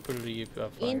fun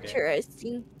game.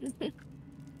 Interesting.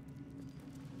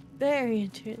 Very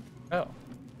interesting. Oh,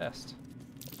 test.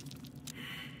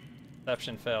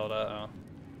 Perception failed, uh-oh.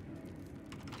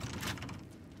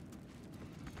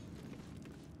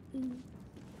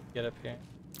 Get up here.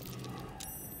 Something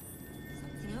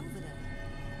over there.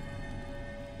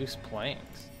 Loose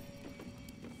planks.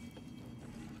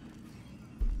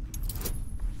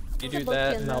 You There's a do book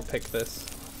that in and I'll there. pick this.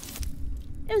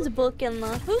 There's a book in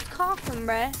the. Who's coughing,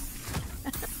 bruh?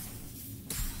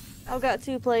 I've got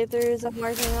 2 playthroughs I'm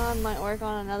working on. Might work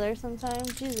on another sometime.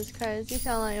 Jesus Christ, you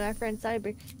sound like my friend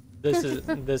Cyber.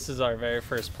 This is our very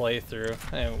first playthrough,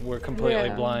 and we're completely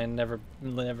Yeah. blind.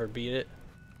 Never beat it.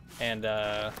 And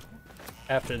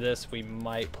after this, we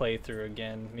might play through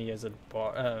again. Me as a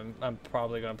I'm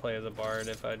probably gonna play as a bard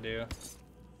if I do.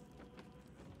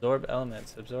 Absorb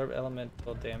elements. Absorb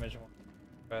elemental damage.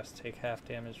 Rest. Take half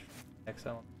damage from next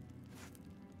element.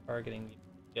 Targeting.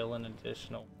 Deal an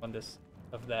additional 1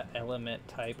 of that element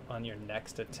type on your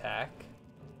next attack.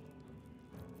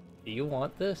 Do you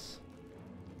want this?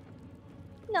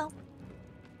 No.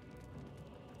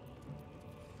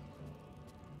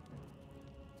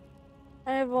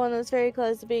 I have one that's very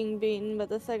close to being beaten, but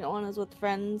the second one is with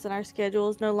friends, and our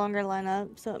schedules no longer line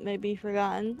up, so it may be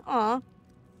forgotten. Aw.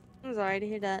 I'm sorry to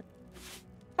hear that.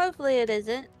 Hopefully it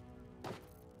isn't.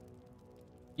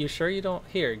 You sure you don't?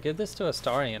 Here, give this to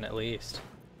Astarion at least.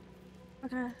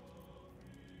 Okay.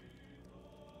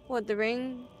 What, the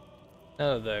ring?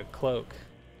 No, the cloak.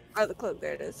 Oh, the cloak.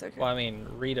 There it is. Okay. Well, I mean,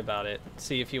 read about it.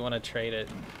 See if you want to trade it,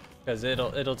 because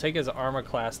it'll take his armor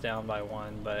class down by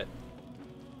 1, but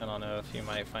I don't know if you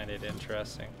might find it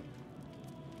interesting.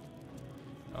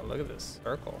 Oh, look at this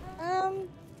circle.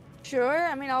 Sure.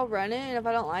 I mean, I'll run it, and if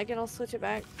I don't like it, I'll switch it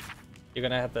back. You're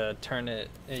gonna have to turn it.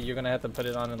 You're gonna have to put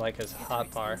it on like his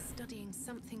Theodoric's hotbar. been studying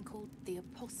something called the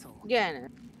Apostle. Yeah, no,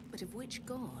 But of which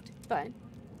god? it's fine.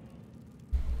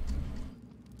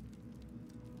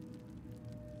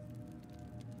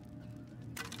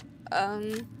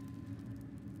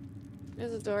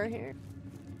 There's a door here.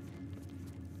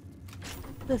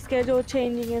 The schedule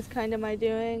changing is kind of my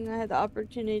doing. I had the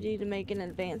opportunity to make an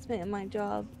advancement in my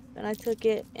job, and I took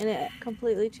it, and it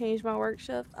completely changed my work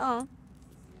shift. Oh.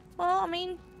 Well, I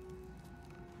mean,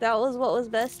 that was what was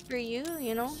best for you,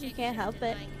 you know? You can't help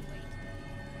it.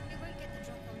 You won't get the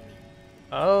drop on me.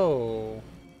 Oh.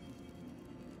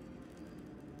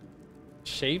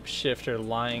 Shapeshifter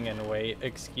lying in wait.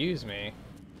 Excuse me.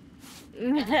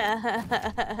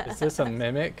 Is this a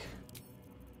mimic?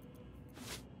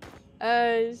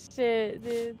 Oh, shit,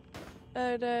 dude.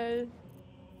 Oh, no.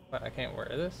 What, I can't wear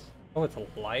this? Oh, it's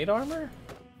light armor?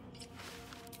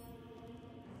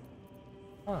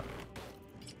 Huh.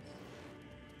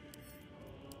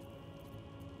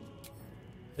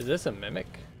 Is this a mimic?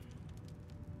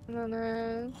 I don't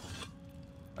know.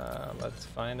 Let's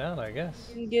find out, I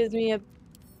guess. It gives me a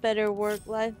better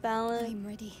work-life balance. I'm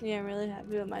ready. Yeah, I'm really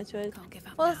happy with my choice. Can't give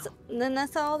up Well, now. then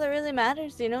that's all that really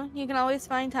matters, you know? You can always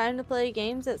find time to play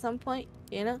games at some point,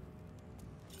 you know?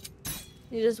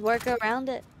 You just work around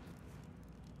it.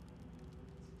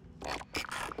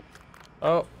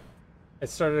 Oh, it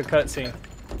started a cutscene.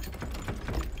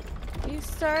 You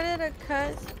started a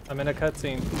cut. I'm in a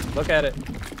cutscene. Look at it.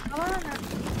 Come on now.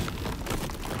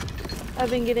 I've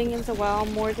been getting into WoW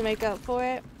more to make up for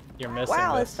it. You're missing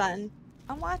WoW this. is fun.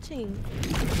 I'm watching.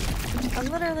 I'm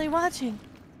literally watching.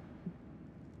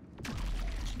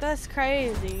 That's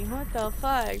crazy. What the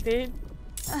fuck, dude?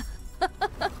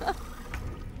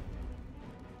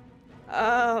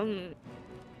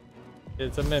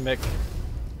 It's a mimic.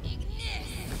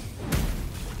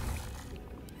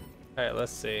 Alright,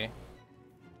 let's see.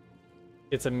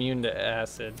 It's immune to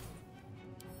acid.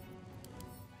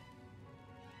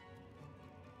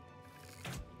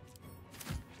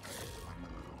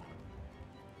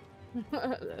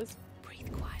 That's-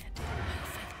 Breathe quiet.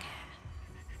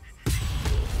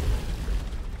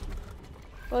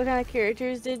 What kind of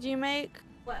characters did you make?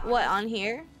 What on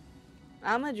here?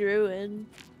 I'm a druid.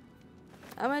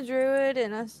 I'm a druid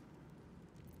and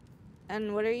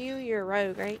and what are you? You're a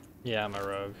rogue, right? Yeah, I'm a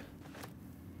rogue.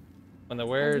 When the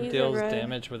wearer he's a deals rogue.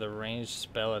 damage with a ranged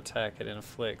spell attack, it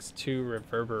inflicts 2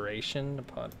 reverberation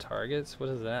upon targets. What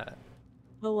is that?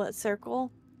 Oh, what circle?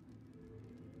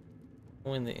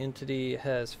 When the entity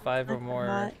has 5 I or more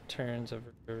forgot. turns of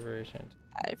reverberation.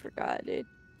 I forgot, dude.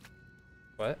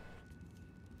 What?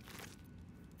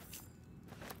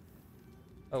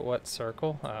 Oh, what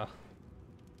circle? Oh.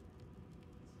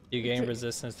 You gain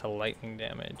resistance to lightning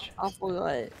damage. I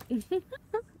forgot.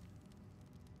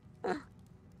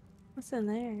 What's in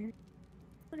there?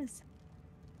 What is?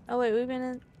 Oh wait, we've been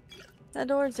in. That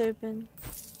door's open.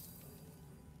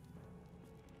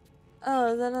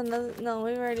 Oh, is that another? No,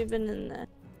 we've already been in there.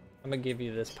 I'm gonna give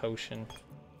you this potion.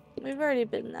 We've already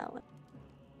been that way.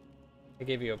 I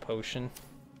gave you a potion.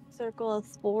 Circle of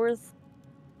spores.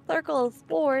 Circle of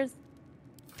spores.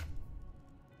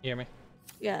 You hear me?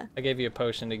 Yeah. I gave you a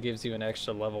potion that gives you an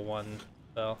extra level 1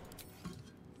 spell.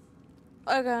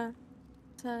 Okay.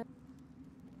 So,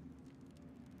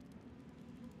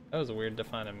 That was weird to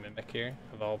find a mimic here,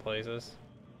 of all places.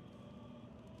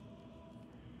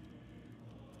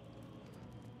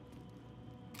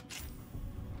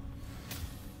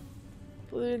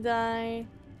 blue dye.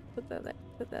 Put that there.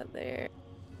 Put that there.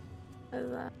 What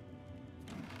is that?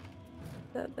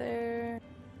 Put that there.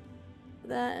 Put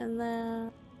that in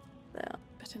there. There.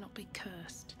 Better not be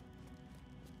cursed.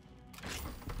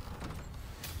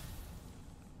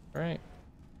 Right.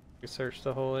 We searched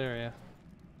the whole area.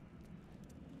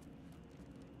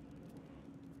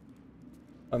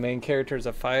 My main character is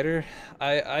a fighter.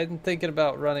 I'm thinking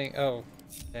about running. Oh,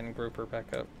 and group her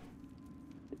back up.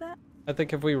 Put that. I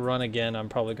think if we run again, I'm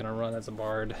probably gonna run as a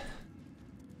bard.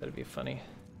 That'd be funny.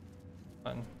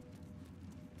 Fun.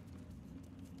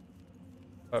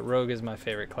 But rogue is my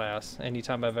favorite class.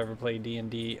 Anytime I've ever played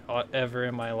D&D ever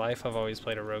in my life, I've always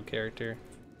played a rogue character.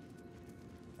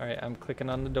 All right, I'm clicking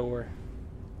on the door.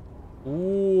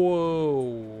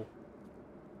 Whoa.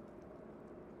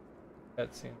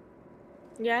 Cutscene.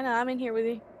 Yeah, I know. I'm in here with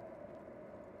you.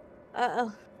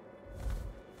 Uh-oh.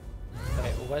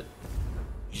 Wait, what?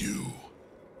 You.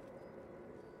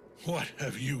 What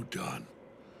have you done?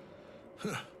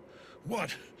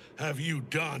 What have you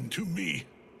done to me?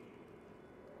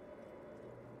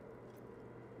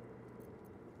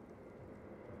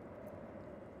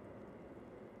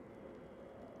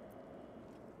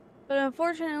 But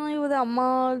unfortunately, without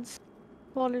mods,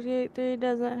 Baldur's Gate 3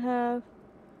 doesn't have.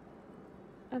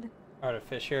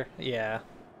 Artificer? Yeah.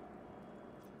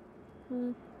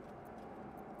 Hmm.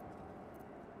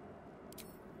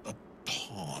 A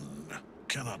pawn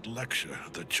cannot lecture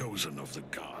the chosen of the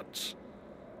gods.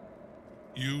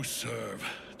 You serve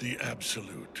the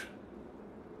Absolute.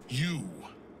 You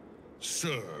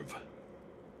serve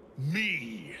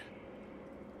me.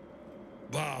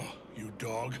 Bow, you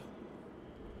dog.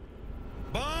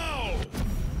 Bow!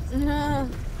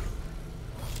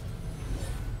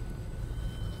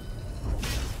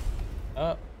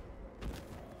 Oh.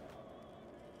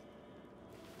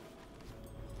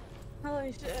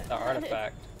 Holy shit. The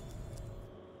artifact.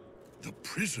 The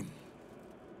prism.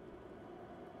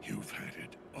 You've had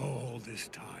it all this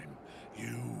time,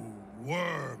 you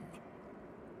worm.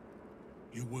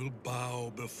 You will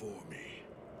bow before me.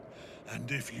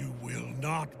 And if you will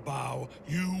not bow,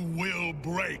 you will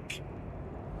break.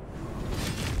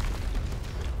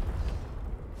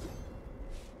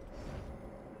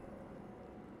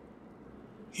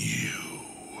 You.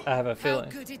 I have a How feeling.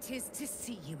 good it is to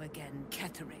see you again,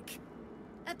 Ketherick.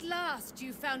 At last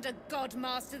you found a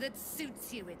godmaster that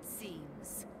suits you, it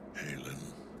seems. Halen,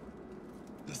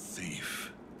 the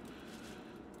thief.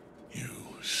 You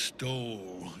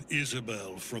stole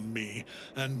Isabel from me,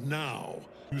 and now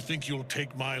you think you'll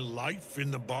take my life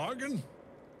in the bargain?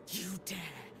 You dare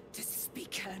to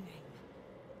speak her name.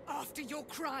 After your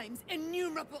crimes,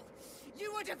 innumerable,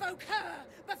 you would evoke her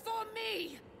before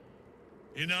me!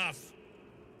 Enough.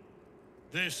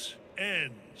 This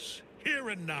ends here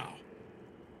and now.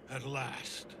 At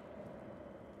last.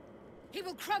 He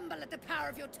will crumble at the power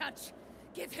of your touch.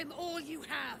 Give him all you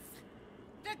have.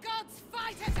 The gods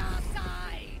fight at our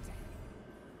side!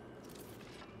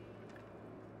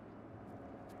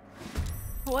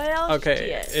 What else?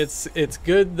 Okay, it's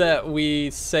good that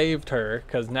we saved her,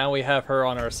 because now we have her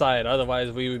on our side.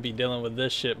 Otherwise, we would be dealing with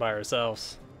this shit by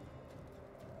ourselves.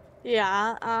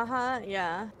 Yeah,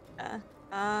 yeah.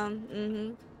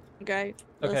 Okay.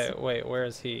 Okay, listen. wait, where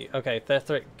is he? Okay,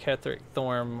 Ketherick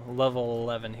Thorm, level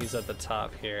 11. He's at the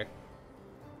top here.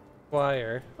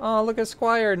 Squire. Oh, look at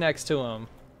Squire next to him.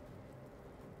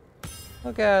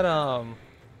 Look at him.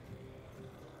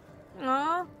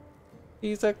 Aw,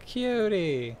 He's a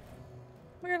cutie.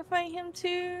 we're gonna fight him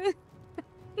too.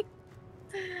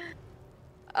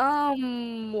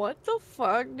 What the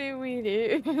fuck do we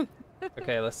do?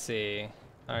 Okay, let's see.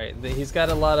 Alright, he's got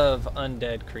a lot of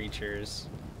undead creatures.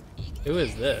 Who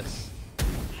is this?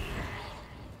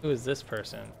 Who is this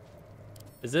person?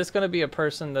 Is this gonna be a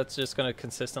person that's just gonna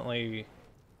consistently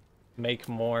make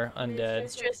more undead?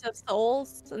 Mistress of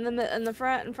Souls in the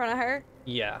front, in front of her?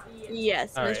 Yeah,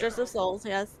 Yes, All right. Mistress of Souls,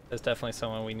 yes. that's definitely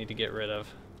someone we need to get rid of.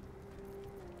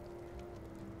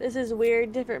 This is a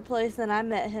weird, different place than I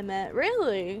met him at.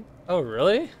 Really? Oh,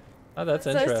 really? Oh, that's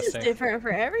So it's just interesting. different for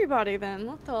everybody then.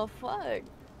 What the fuck?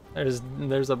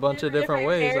 There's a bunch of different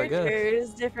ways, I guess. characters,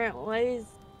 different ways.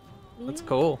 That's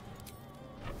cool.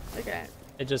 Okay.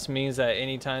 It just means that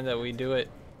anytime that we do it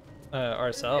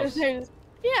ourselves.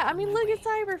 Yeah, I mean, look at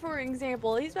Cyber for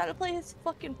example. He's about to play his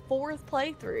fucking 4th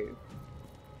playthrough.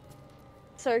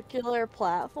 Circular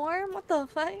platform? What the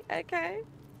fuck? Okay.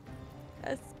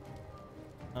 That's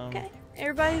okay.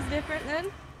 Everybody's different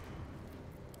then.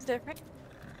 It's different.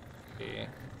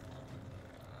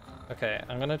 Okay,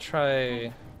 I'm gonna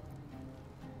try.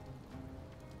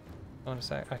 Hold on a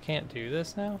sec. I can't do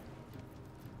this now?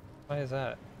 Why is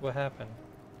that? What happened?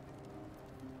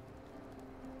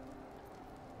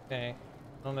 Okay.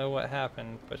 I don't know what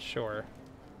happened, but sure.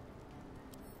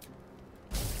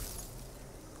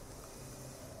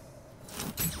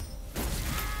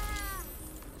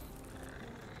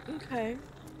 Okay.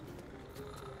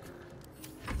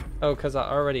 Oh, because I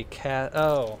already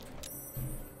Oh.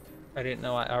 I didn't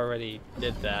know I already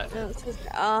did that. No, it's just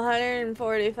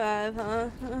 145, huh?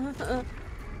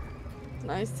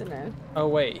 Nice to know. Oh,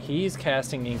 wait. He's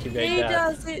casting Incubate He Death.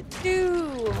 does it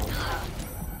too!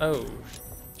 Oh,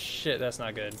 shit. That's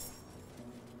not good.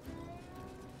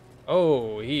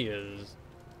 Oh, he is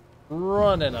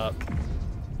running up.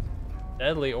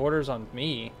 Deadly orders on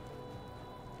me.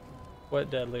 What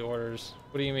deadly orders?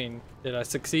 What do you mean? Did I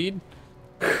succeed?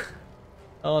 I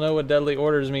don't know what deadly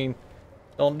orders mean.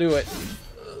 Don't do it.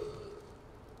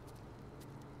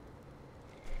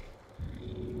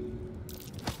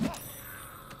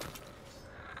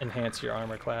 Enhance your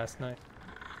armor class. Nice.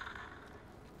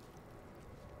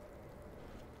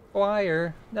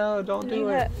 Squire. No, don't do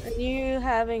it. You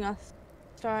having a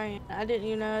Starion. I didn't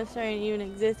even know a Starion even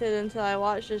existed until I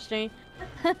watched the stream.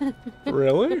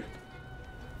 Really?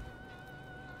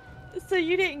 So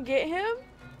you didn't get him?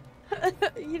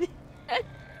 You didn't...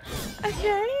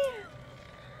 Okay.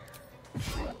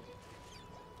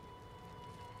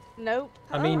 Nope.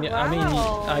 I mean,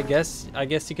 Wow. I guess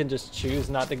you can just choose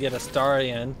not to get a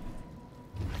Starion,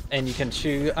 and you can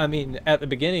choose. I mean, at the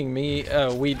beginning,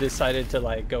 we decided to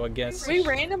like go against. We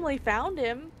randomly found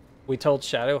him. We told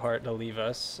Shadowheart to leave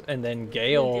us, and then We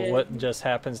Gale, did. what just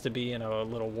happens to be in a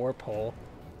little warp hole.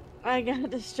 I got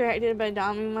distracted by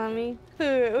Dommy Mommy.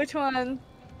 Which one?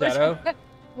 Shadow?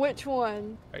 Which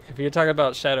one? If you're talking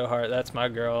about Shadowheart, that's my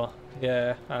girl.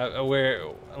 Yeah,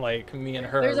 we're like me and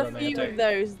her There's are a few romantic. of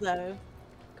those though.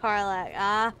 Karlak.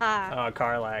 Aha. Oh,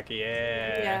 Karlak,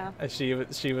 yeah. Yeah.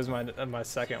 She was my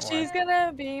second one. She's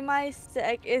gonna be my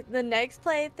the next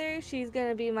playthrough. She's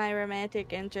gonna be my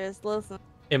romantic interest. Listen.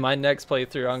 In my next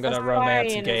playthrough, I'm gonna Astarion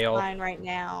romance is Gale. mine right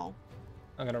now.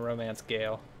 I'm gonna romance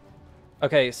Gale.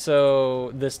 Okay,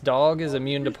 so this dog is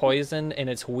immune to poison and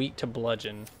it's weak to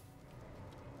bludgeon.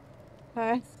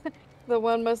 The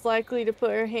one most likely to put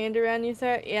her hand around your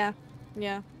throat. Yeah.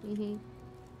 Yeah. Mhm.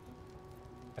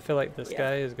 I feel like this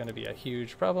guy is gonna be a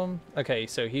huge problem. Okay,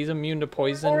 so he's immune to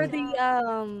poison. Or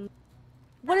the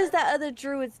what is that other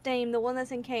druid's name? The one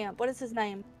that's in camp. What is his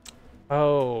name?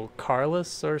 Oh,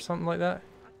 Carlos or something like that?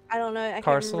 I don't know. I can't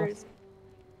Carcel? remember.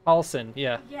 Halson,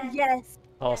 yeah. Yes.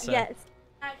 Halson. Yes.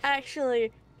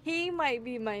 Actually, he might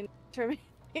be my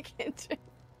romantic interest.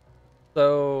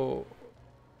 So,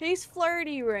 He's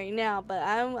flirty right now, but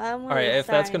I'm all right, if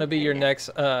that's gonna be your next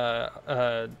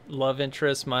love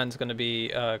interest, mine's gonna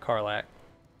be Karlak.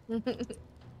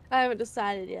 I haven't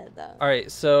decided yet though. All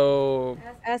right, so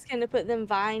Ask him to put them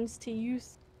vines to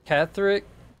use. Catherick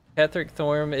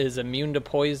Thorm is immune to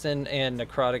poison and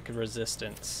necrotic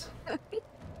resistance.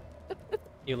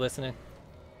 You listening?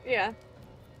 Yeah.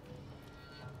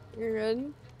 You're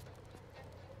good.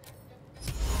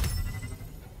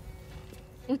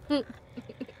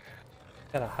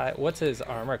 Got a high. What's his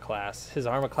armor class? His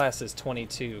armor class is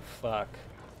 22. Fuck.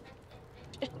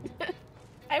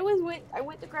 I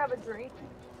went to grab a drink.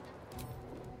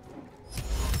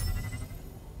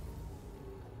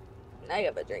 I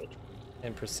have a drink.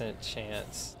 10%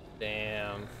 chance.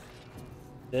 Damn.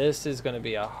 This is gonna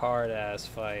be a hard ass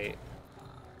fight.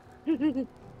 We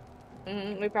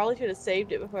probably should have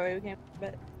saved it before we came,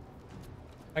 but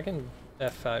I can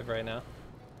F5 right now.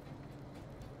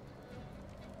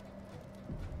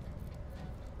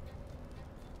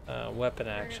 weapon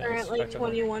actions. Currently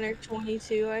effectively. 21 or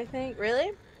 22, I think.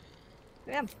 Really?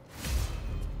 Yeah.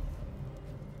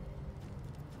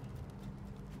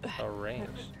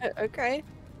 Arranged. Okay.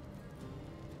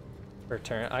 Per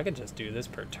turn. I could just do this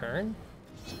per turn?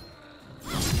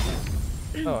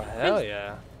 Oh, hell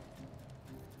yeah.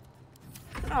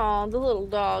 Oh, the little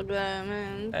dog though,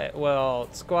 man. Hey, well,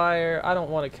 Squire, I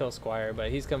don't want to kill Squire, but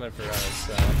he's coming for us,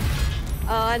 so.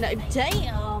 Oh, no.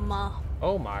 Damn.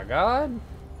 Oh my god.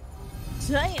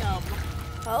 Damn.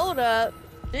 Hold up.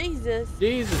 Jesus.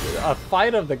 Jesus, a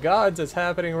fight of the gods is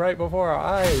happening right before our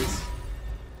eyes.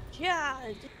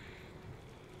 God.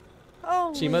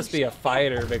 Oh. She must be a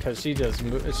fighter because she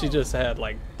just had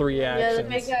like 3 actions. Yeah, the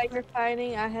big guy you're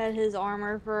fighting, I had his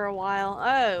armor for a while.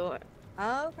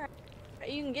 Oh. Okay.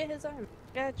 You can get his armor.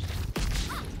 Gotcha.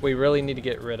 We really need to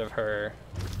get rid of her.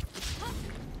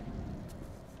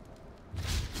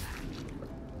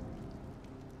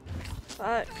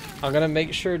 Fuck. I'm gonna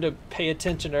make sure to pay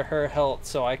attention to her health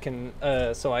so I can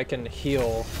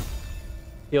heal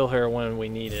her when we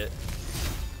need it.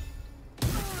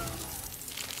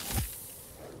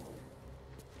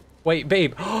 Wait,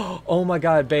 babe. Oh my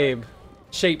god, babe.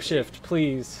 Shapeshift,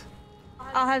 please.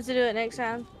 I'll have to do it next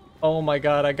round. Oh my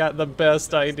god, I got the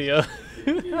best idea.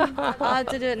 I'll have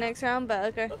to do it next round, but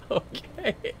okay.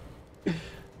 Okay.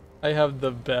 I have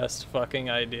the best fucking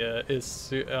idea.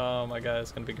 Oh my god,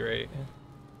 it's gonna be great.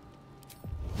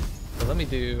 So let me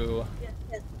do.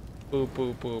 Boop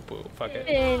boop boop boop. Fuck it.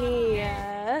 Vinny,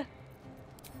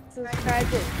 subscribe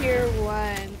to Tier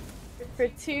 1 for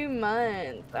 2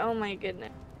 months. Oh my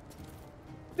goodness.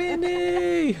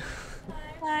 Vinny!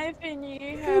 Hi,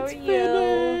 Vinny. How are you?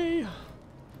 Vinny!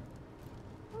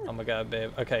 Oh my god,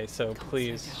 babe. Okay, so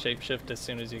please shapeshift as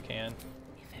soon as you can.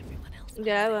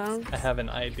 Yeah, I will. I have an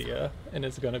idea, and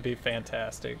it's gonna be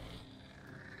fantastic.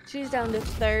 She's down to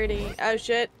 30. Oh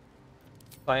shit.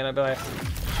 Bye, bye.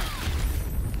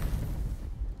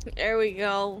 There we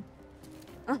go.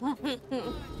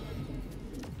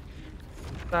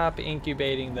 Stop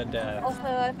incubating the death. Also,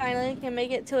 I finally can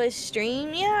make it to a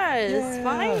stream. Yes,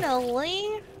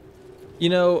 finally. You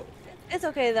know, It's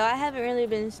okay though. I haven't really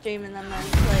been streaming that much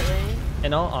lately.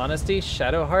 in all honesty,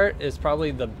 Shadowheart is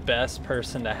probably the best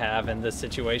person to have in this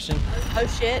situation. Oh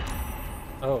shit.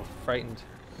 Oh, frightened.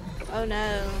 Oh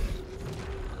no.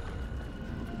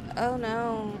 Oh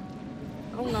no.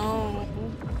 Oh no.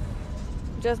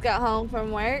 Just got home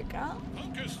from work. Oh.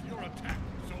 Focus your attack,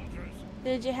 soldiers.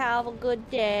 Did you have a good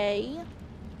day?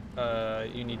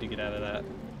 You need to get out of that.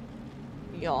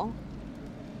 Y'all.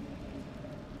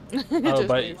 Oh,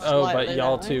 but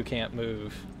y'all too can't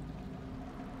move.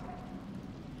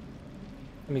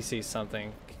 Let me see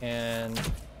something. Can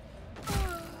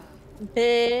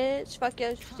Bitch, fuck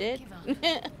your shit.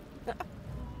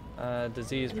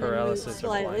 disease, And then paralysis, move or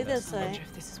slightly blindness. this way. Wonder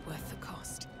if this is worth the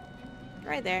cost.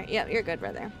 Right there. Yep, you're good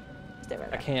right there. Stay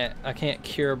right there. I can't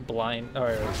cure blind or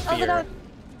Oh, the fear. dog.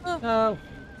 Oh. No.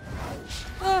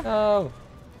 Oh. No.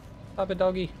 Stop it,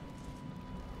 doggy.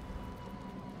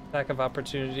 Attack of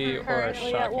opportunity or a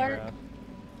Currently at shocking work. grab.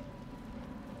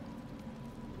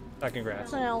 Shocking grab.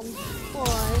 Sound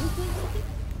one.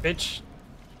 Bitch.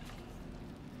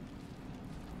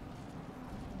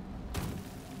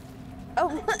 Oh,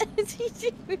 what is he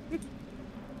doing?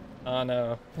 Oh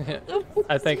no.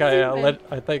 I think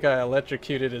I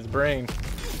electrocuted his brain.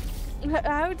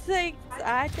 I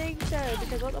think so,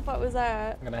 because what the fuck was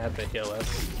that? I'm gonna have to heal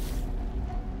us.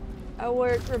 I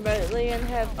work remotely and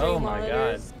have 3 Oh my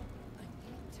monitors.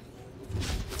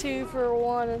 2 for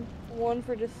one and 1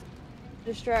 for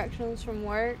distractions from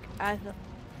work. I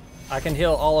can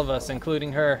heal all of us,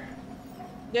 including her.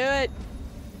 Do it.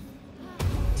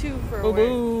 2 for Boom, work.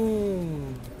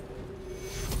 boom.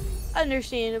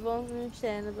 Understandable.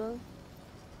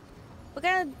 What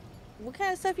kind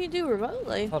of stuff you do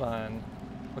remotely? Hold on.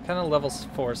 What kind of level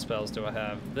 4 spells do I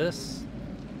have? This?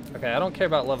 Okay, I don't care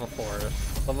about level 4.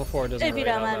 Level 4 doesn't If you really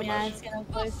don't have mind me that much. asking,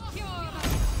 of course.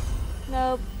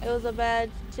 Nope, it was a bad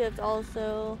shift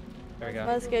also. There we go.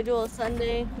 My schedule is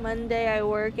Sunday. Monday I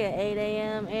work at 8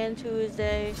 a.m. and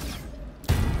Tuesday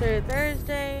through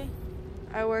Thursday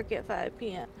I work at 5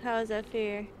 p.m. How is that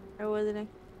fair? Or wasn't it?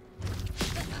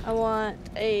 I want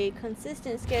a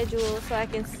consistent schedule so I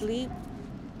can sleep.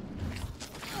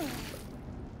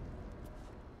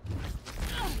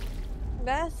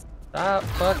 That's Stop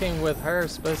fucking with her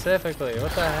specifically.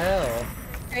 What the hell?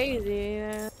 crazy.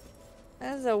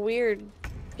 That's a weird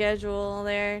schedule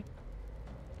there.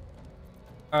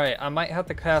 Alright, I might have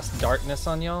to cast darkness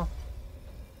on y'all.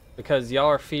 Because y'all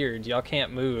are feared, y'all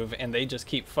can't move, and they just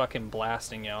keep fucking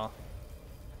blasting y'all.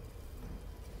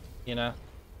 You know?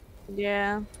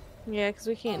 Yeah. Yeah, because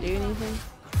we can't do anything.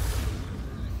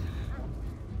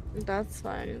 That's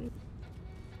fine.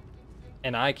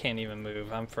 And I can't even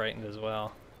move. I'm frightened as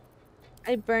well.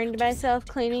 I burned myself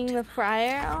cleaning the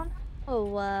fryer on.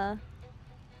 Oh,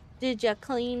 did you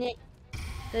clean it?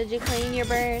 Did you clean your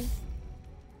burn?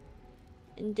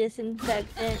 And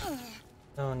disinfect it?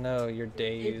 Oh no, you're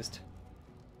dazed.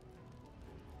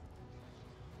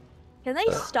 Can they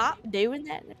stop doing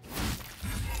that?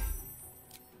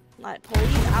 Like,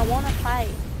 please, I want to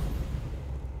fight.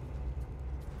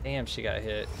 Damn, she got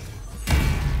hit.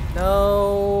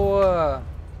 No!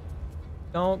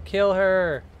 Don't kill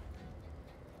her!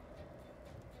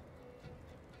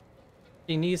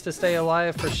 She needs to stay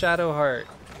alive for Shadowheart.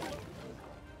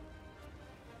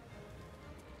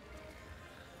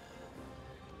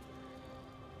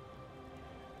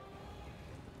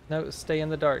 No, stay in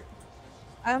the dark.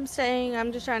 I'm saying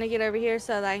I'm just trying to get over here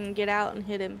so that I can get out and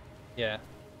hit him. Yeah.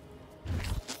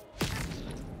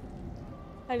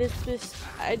 I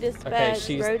dispatched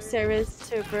road service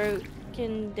to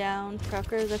broken down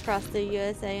truckers across the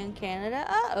USA and Canada.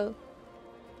 Uh-oh.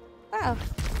 Wow.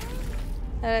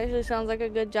 That actually sounds like a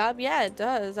good job. Yeah, it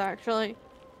does, actually.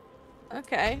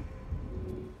 Okay.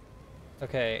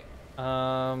 Okay,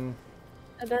 That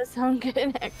does sound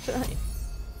good, actually.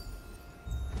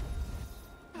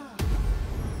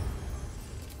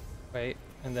 wait,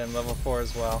 and then level 4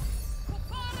 as well.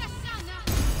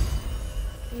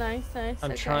 Nice, nice.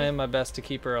 I'm okay. trying my best to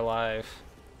keep her alive.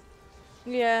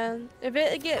 Yeah, if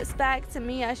it gets back to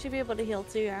me, I should be able to heal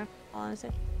too,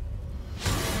 honestly.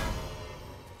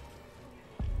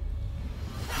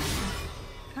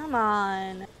 Come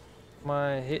on. Come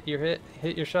on, hit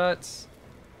your shots.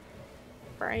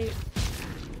 Right.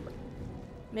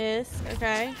 Miss,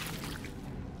 okay.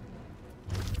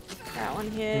 That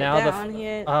one hit, Now that one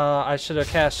hit. I should have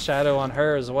cast Shadow on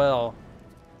her as well.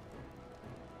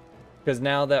 Because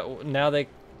now they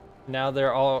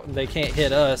can't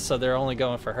hit us, so they're only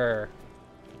going for her.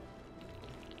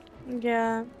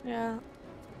 Yeah, yeah.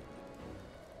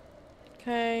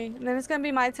 Okay, and then it's gonna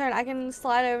be my turn. I can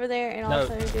slide over there and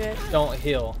also do it. Don't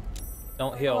heal.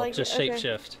 Don't heal, like just it, okay.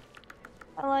 shapeshift.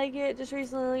 I like it. Just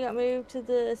recently got moved to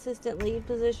the assistant lead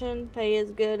position. Pay is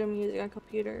good. I'm using a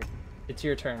computer. It's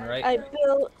your turn, right? I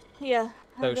built, yeah.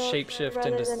 So shapeshift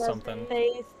into something.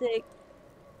 Basic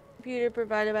computer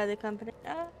provided by the company.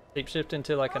 Shapeshift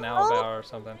into like an owlbow or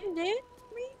something.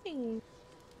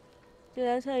 Did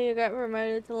I tell you I got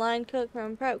promoted to line cook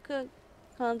from prep cook?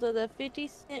 Comes with a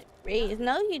 50-cent raise.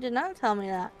 No, you did not tell me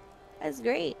that. That's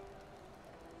great.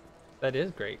 That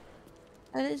is great.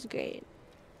 That is great.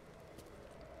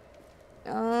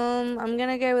 I'm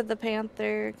gonna go with the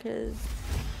panther because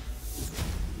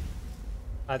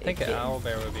I think an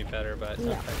owlbear would be better, but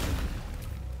no. okay.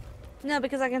 No,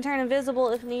 because I can turn invisible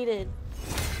if needed.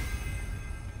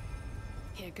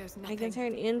 Here goes nothing. I can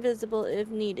turn invisible if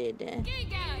needed.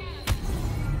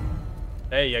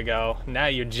 There you go. Now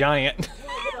you're giant.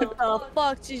 What the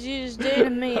fuck did you just do to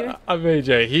me? I made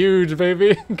you huge,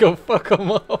 baby. Go fuck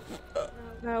them up.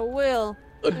 I will.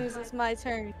 This is my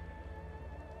turn.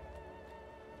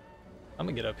 I'm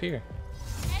gonna get up here.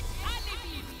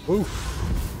 Oof.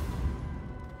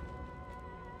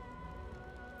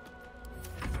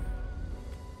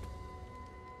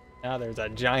 Now there's a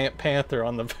giant panther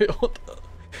on the field.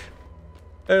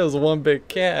 That was one big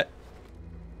cat.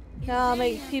 I'll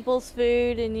make people's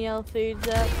food and yell foods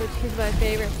up, which is my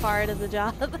favorite part of the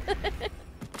job.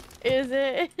 Is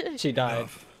it? She died.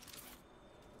 Enough.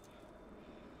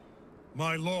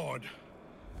 My lord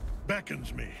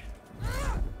beckons me.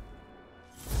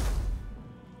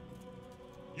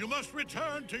 You must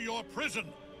return to your prison,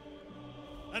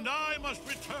 and I must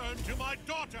return to my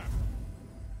daughter.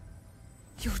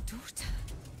 Your daughter?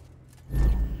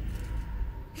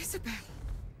 Isabel.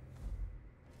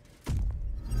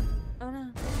 Oh no.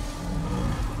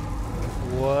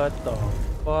 What the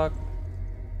fuck?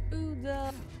 Food's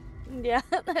up. Yeah,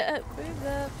 food's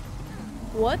up.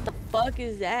 What the fuck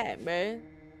is that, bro?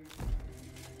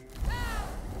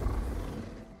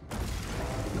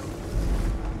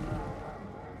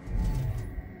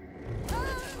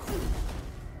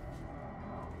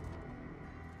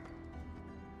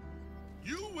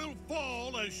 You will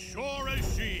fall as sure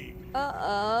as she.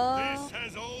 Uh-oh. This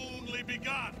has only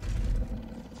begun.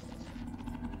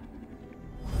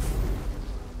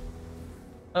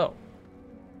 Oh.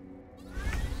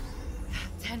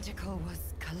 That tentacle was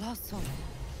colossal.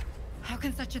 How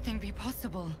can such a thing be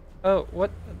possible? Oh,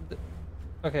 what?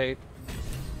 Okay.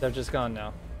 They're just gone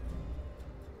now.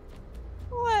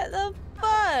 What the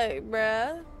fuck,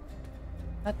 bruh?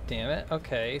 God damn it.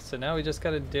 Okay, so now we just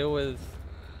gotta deal with...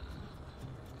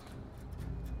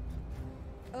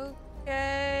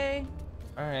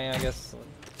 guess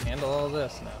handle all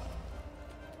this now.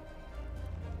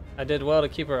 I did well to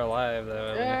keep her alive,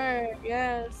 though. Sure,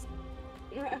 yes.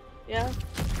 Yeah.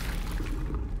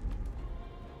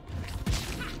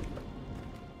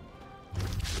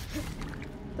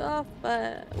 The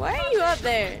fuck? Why are you up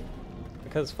there?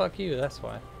 Because fuck you, that's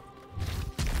why.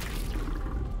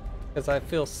 Because I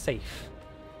feel safe.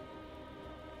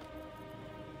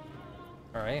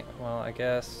 Alright, well, I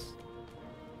guess...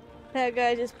 That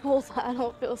guy just pulls. I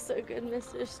don't feel so good,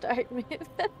 Mr. Starkman.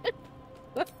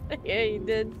 Yeah, you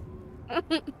did.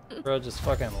 Bro just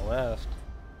fucking left.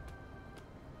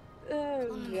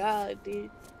 Oh god, dude.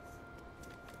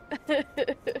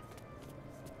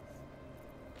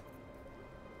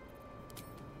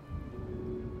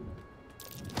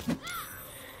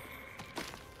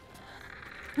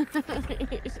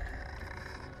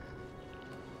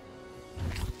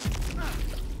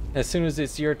 As soon as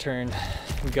it's your turn,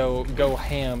 go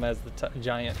ham as the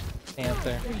giant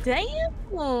panther. Damn!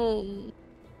 Oh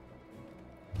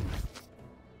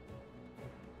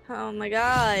my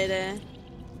god. At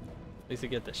least you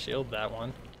get to shield that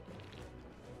one.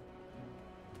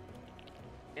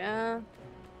 Yeah.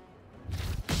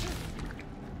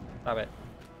 Stop it.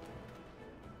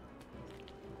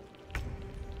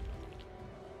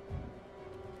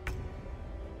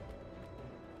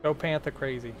 Go panther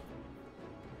crazy.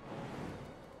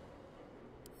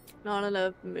 Not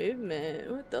enough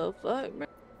movement. What the fuck,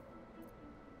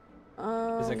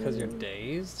 bro? Is it because you're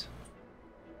dazed?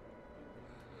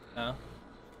 No.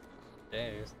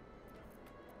 Dazed.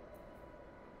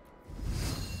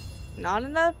 Not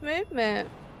enough movement.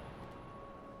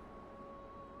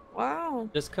 Wow.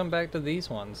 Just come back to these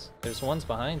ones. There's ones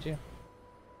behind you.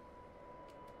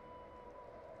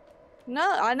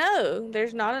 No, I know.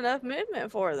 There's not enough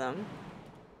movement for them.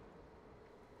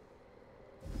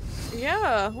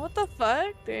 Yeah, what the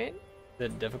fuck, dude? Is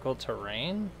it difficult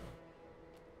terrain?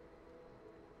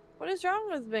 What is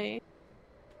wrong with me?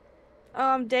 Oh,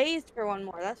 I'm dazed for one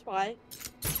more, that's why.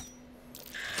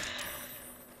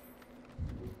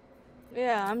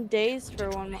 Yeah, I'm dazed for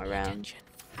one more round.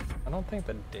 I don't think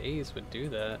the daze would do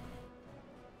that.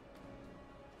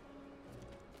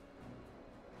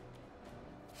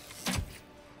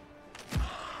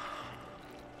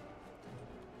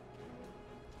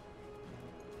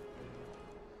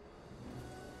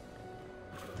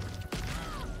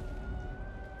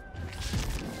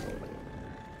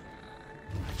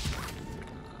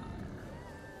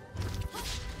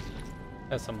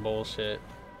 That's some bullshit.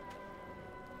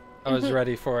 I was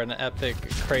ready for an epic,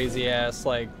 crazy ass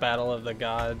like battle of the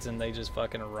gods, and they just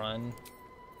fucking run.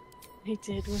 They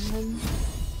did run.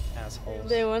 Assholes.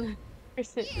 They 100%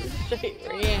 straight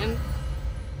ran.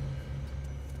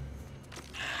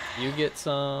 You get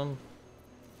some.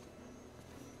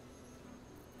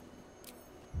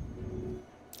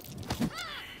 Okay.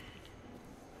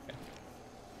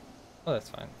 Oh, that's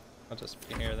fine. I'll just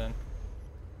be here then.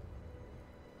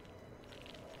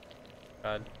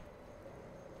 God.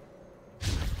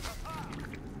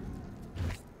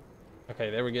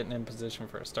 Okay, they were getting in position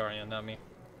for Astarion, not me.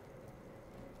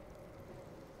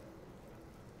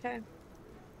 Okay.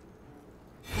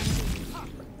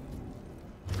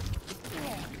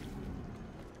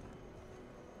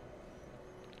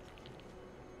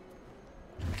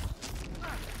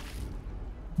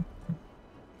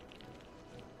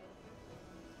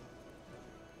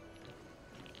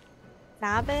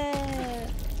 Stop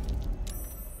it.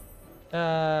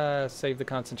 Save the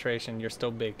concentration. You're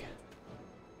still big.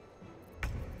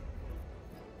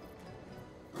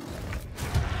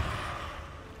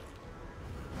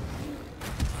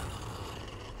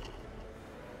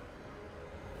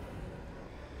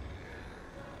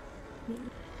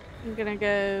 I'm gonna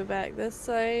go back this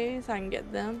way so I can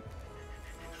get them.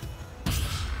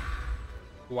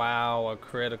 Wow, a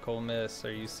critical miss.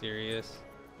 Are you serious?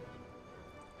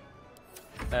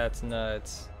 That's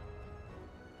nuts.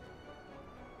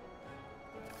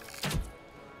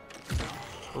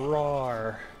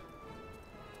 Roar.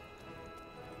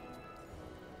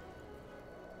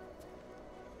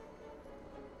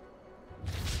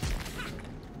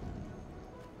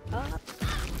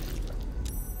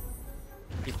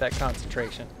 Keep that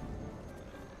concentration.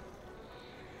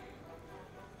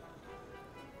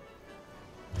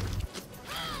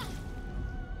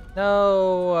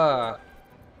 No.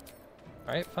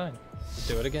 Alright, fine. Let's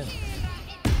do it again.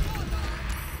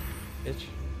 Bitch.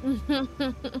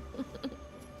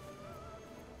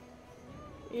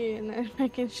 Yeah, no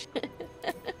making shit.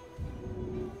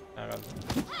 I'm gonna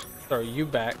throw you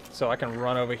back so I can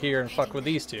run over here and fuck with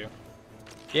these two.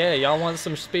 Yeah, y'all want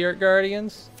some spirit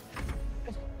guardians?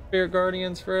 Spirit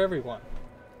guardians for everyone.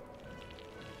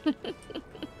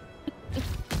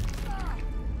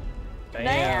 Damn.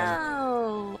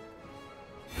 Damn.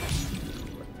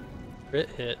 Crit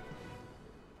hit.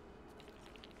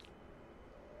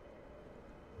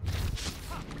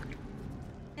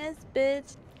 Yes,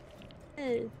 bitch.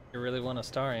 Yes. You really want a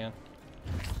Starion.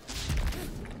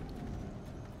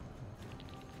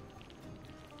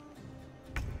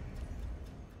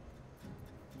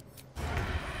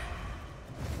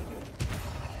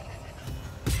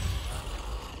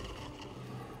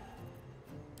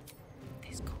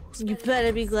 You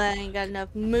better be glad I ain't got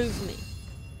enough movement.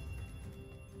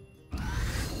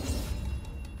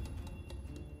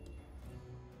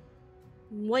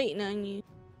 I'm waiting on you.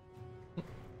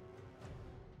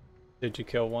 Did you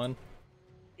kill one?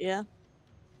 Yeah.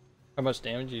 How much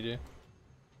damage you do?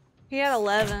 He had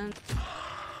 11.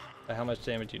 How much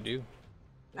damage you do?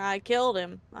 I killed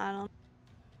him. I don't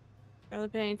really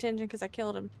paying attention because I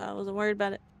killed him, so I wasn't worried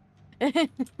about it.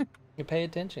 You pay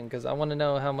attention because I want to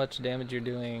know how much damage you're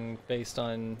doing based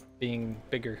on being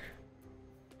bigger.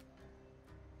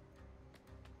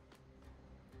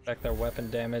 Check their weapon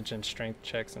damage and strength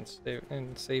checks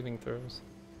and saving throws.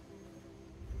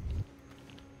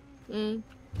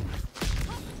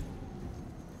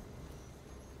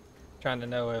 Trying to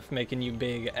know if making you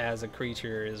big as a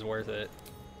creature is worth it.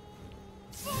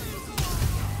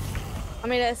 I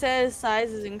mean, it says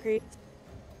size is increased.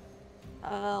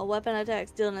 Weapon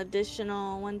attacks deal an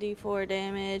additional 1d4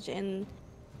 damage, and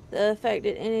the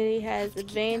affected entity has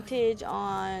advantage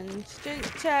on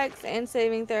strength checks and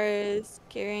saving throws.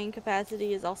 Carrying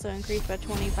capacity is also increased by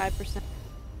 25%.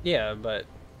 Yeah, but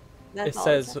That's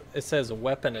it says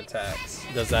weapon attacks.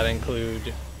 Does that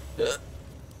include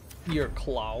your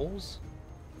claws?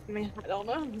 I mean, I don't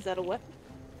know. Is that a weapon?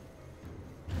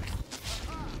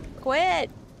 Quit!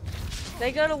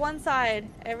 They go to one side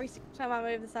every single time I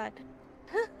move the side.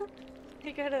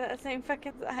 They go to that same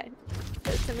fucking side.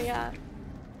 Pissing me off.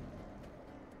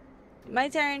 My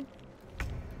turn.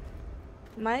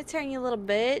 My turn, you little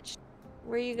bitch.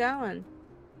 Where you going?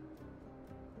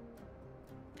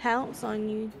 Pounce on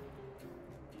you.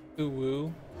 Ooh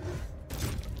woo.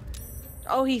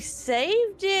 Oh, he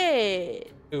saved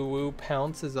it. Ooh woo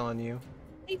pounces on you.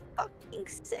 He fucking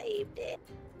saved it.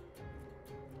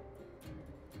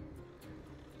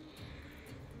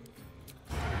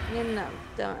 No,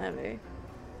 don't ever.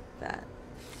 That.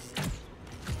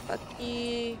 Fuck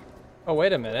you. Oh,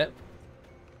 wait a minute.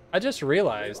 I just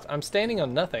realized I'm standing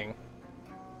on nothing.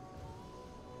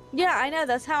 Yeah, I know.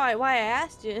 That's why I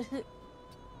asked you.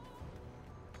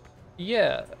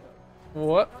 Yeah.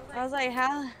 What? I was like,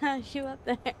 how are you up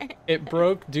there? It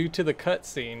broke due to the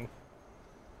cutscene.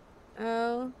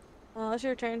 Oh. Well, it's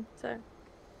your turn, so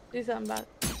do something about it.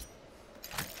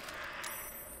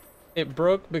 It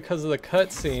broke because of the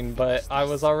cutscene, but I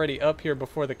was already up here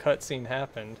before the cutscene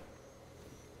happened.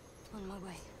 On my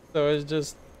way. So it's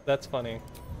just, that's funny.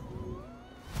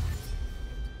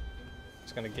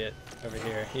 Just gonna get over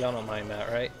here. Y'all don't mind that,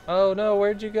 right? Oh no,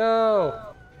 where'd you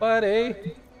go? Buddy!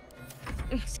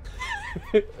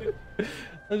 I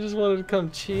just wanted to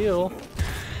come chill.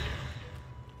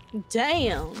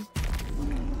 Damn.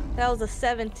 That was a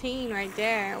 17 right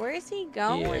there. Where is he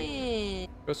going? Yeah.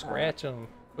 Go scratch him.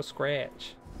 Go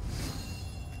scratch.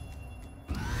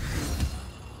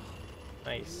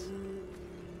 Nice.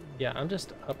 Yeah, I'm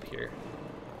just up here.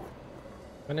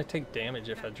 I'm gonna take damage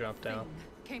if I drop down.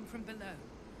 Came from below.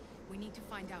 We need to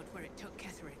find out where it took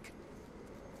Ketherick.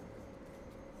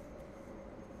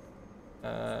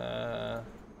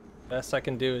 Best I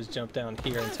can do is jump down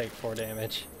here and take 4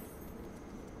 damage.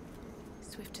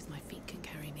 Swift as my feet can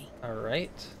carry me.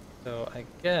 Alright, so I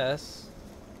guess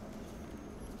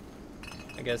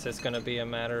it's gonna be a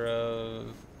matter of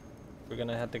we're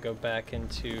gonna have to go back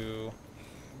into.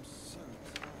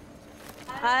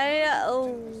 I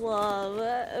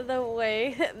love the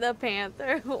way the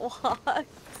panther walks.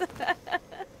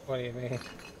 What do you mean?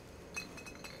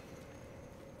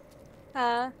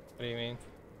 Huh? What do you mean?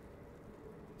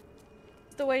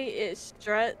 The way it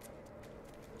struts.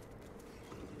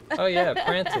 Oh yeah, it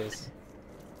prances.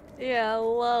 Yeah, I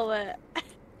love it.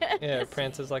 Yeah, it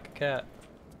prances like a cat.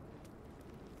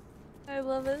 I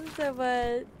love it so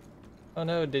much. Oh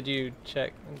no, did you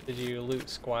loot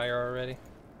Squire already?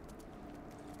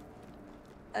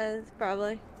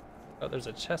 Probably. Oh, there's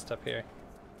a chest up here.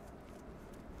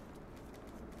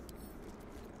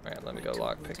 Alright, let me go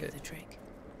lockpick it.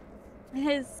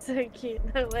 It's so cute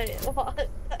the way it walks.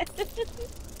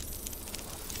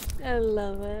 I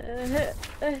love it.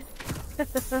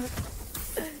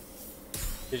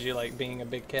 Did you like being a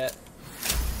big cat?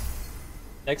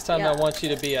 Next time I want you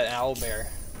to be an owl bear.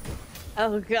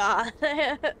 Oh god.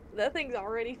 That thing's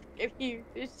already confused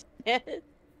as shit.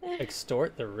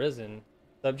 Extort the risen.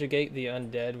 Subjugate the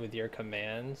undead with your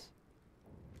commands.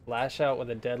 Lash out with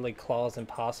a deadly claws and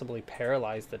possibly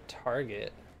paralyze the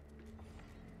target.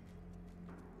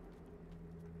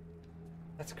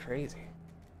 That's crazy.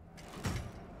 I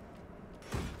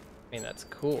mean, that's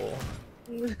cool.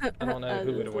 I don't know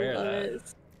who would just wear love that.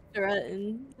 it.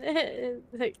 Strutting.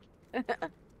 It's like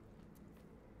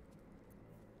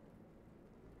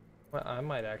Well, I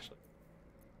might actually.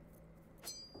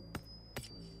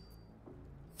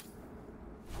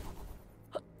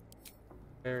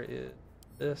 Where is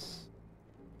this?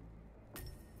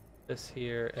 This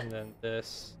here, and then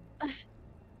this.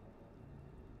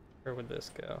 Where would this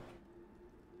go?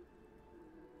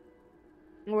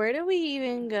 where do we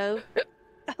even go?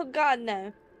 Oh god,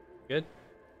 no. Good?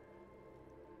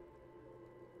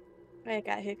 I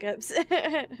got hiccups.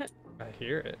 I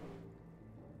hear it.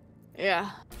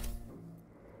 Yeah.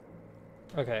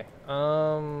 Okay,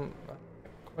 not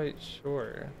quite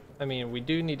sure. I mean, we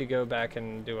do need to go back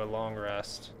and do a long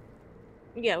rest.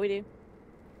 Yeah, we do.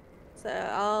 So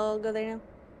I'll go there now.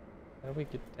 How do we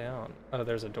get down? Oh,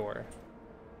 there's a door.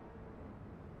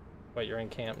 What, you're in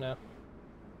camp now?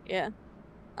 Yeah.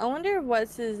 I wonder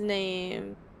what's his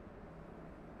name.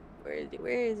 Where is he?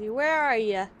 Where is he? Where are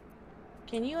you?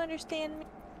 Can you understand me?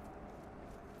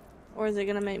 Or is it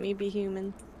gonna make me be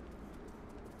human?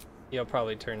 You'll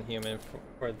probably turn human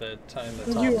for the time that's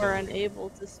You often. are unable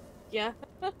to. Yeah.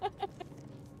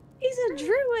 He's a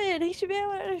druid. He should be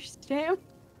able to understand.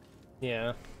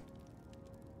 Yeah.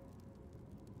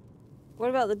 What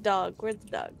about the dog? Where's the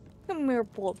dog? Come here,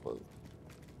 Purple.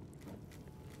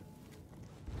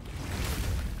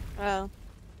 Oh.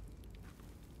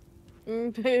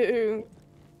 Boo.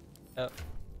 Oh.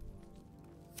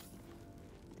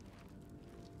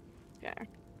 Okay.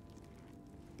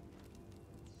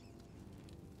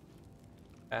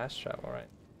 Fast travel, right?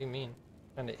 What do you mean?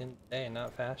 Trying to end the day,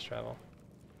 not fast travel.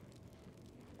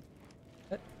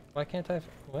 What? Why can't I?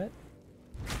 What?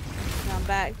 Now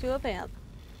back to a pimp.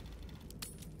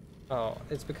 Oh,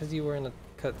 it's because you were in a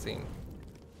cutscene.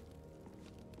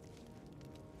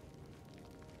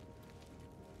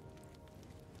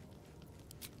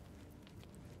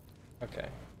 Okay.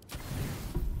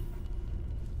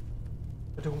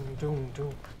 Doom, doom,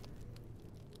 doom.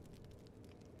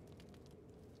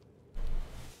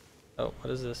 Oh,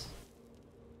 what is this?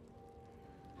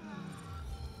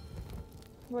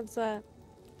 What's that?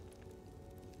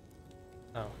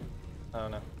 Oh, I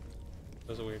don't know. It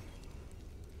was weird.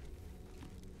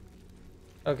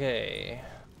 Okay,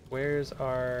 where's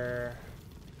our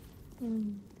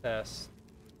test?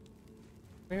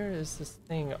 Where is this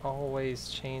thing always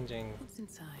changing? What's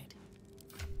inside?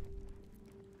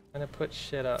 I'm gonna put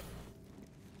shit up.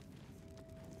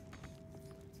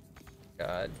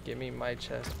 God, give me my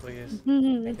chest, please.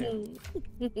 Thank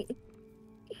you.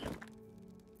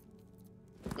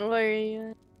 Where are you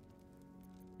at?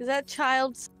 Is that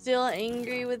child still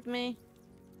angry with me?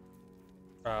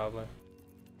 Probably.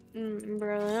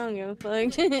 Bro, I don't give a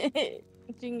fuck. You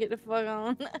can get the fuck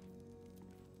on.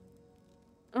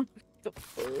 Oh, the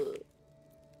fuck?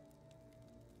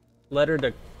 Letter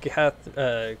to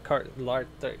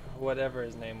whatever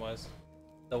his name was.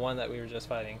 The one that we were just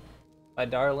fighting. My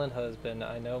darling husband,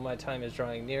 I know my time is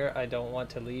drawing near. I don't want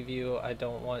to leave you. I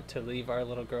don't want to leave our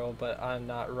little girl, but I'm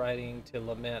not writing to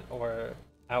lament or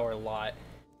our lot.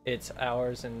 It's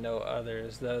ours and no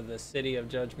others. Though the city of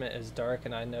judgment is dark,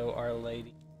 and I know Our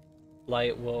Lady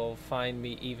light will find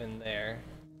me even there.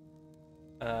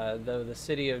 Though the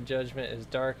city of judgment is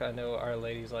dark, I know Our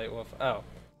Lady's light will.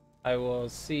 I will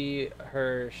see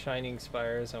her shining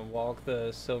spires and walk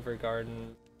the silver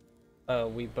garden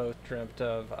we both dreamt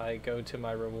of. I go to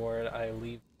my reward. I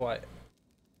leave quite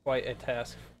a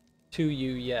task to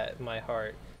you yet, my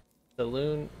heart.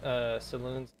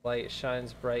 Saloon's light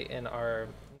shines bright in our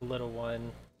little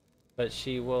one, but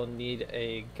she will need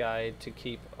a guide to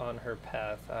keep on her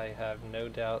path. I have no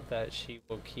doubt that she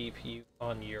will keep you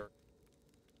on your.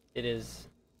 It is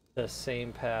the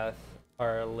same path,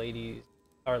 Our Lady's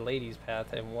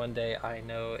path, and one day I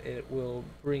know it will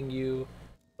bring you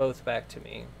both back to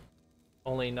me.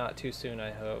 Only not too soon,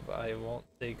 I hope. I won't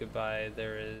say goodbye.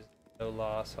 There is no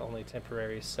loss, only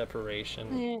temporary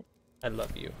separation. Yeah. I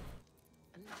love you.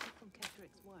 A letter from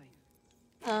Ketheric's wife.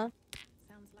 Huh?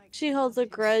 Sounds like She holds a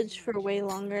grudge for way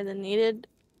longer than needed.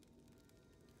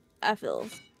 I feel.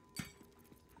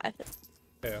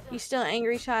 Yeah. You still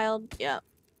angry, child? Yeah.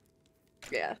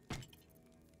 Yeah.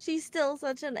 She's still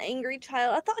such an angry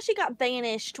child. I thought she got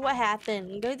banished. What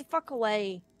happened? Go the fuck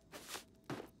away.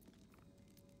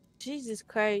 Jesus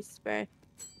Christ, bro.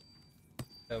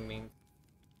 So mean.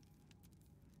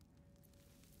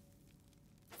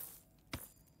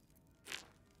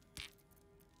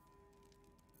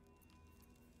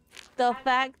 The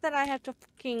fact that I have to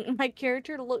fucking my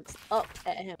character looks up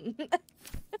at him.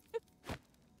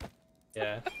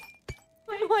 Yeah.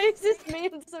 Why is this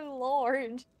man so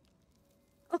large?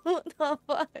 What the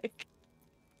fuck?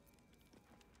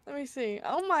 Let me see.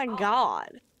 Oh my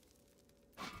god.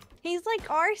 He's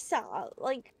like our size.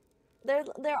 Like they're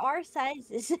our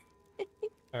sizes.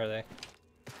 Are they?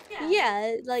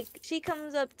 Yeah, like she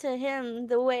comes up to him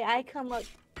the way I come up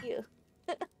to you.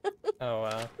 Oh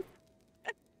wow.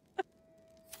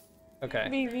 Okay.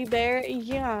 Baby bear?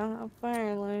 Yeah,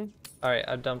 apparently. Alright,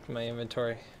 I've dumped my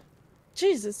inventory.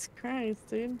 Jesus Christ,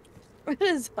 dude. It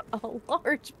is a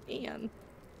large man.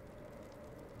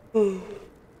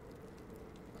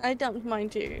 I dumped mine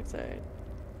too, so.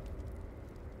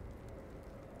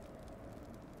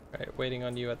 Alright, waiting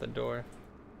on you at the door.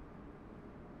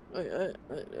 Wait.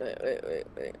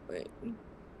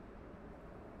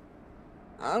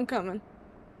 I'm coming.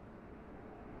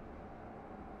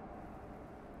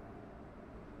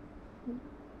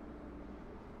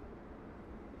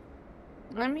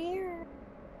 I'm here.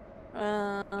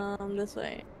 This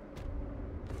way.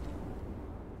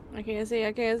 I can't see.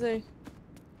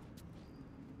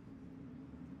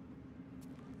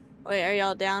 Wait, are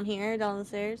y'all down here, down the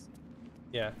stairs?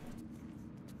 Yeah.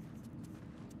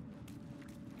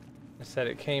 I said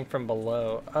it came from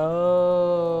below.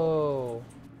 Oh.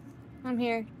 I'm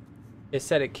here. It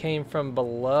said it came from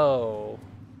below.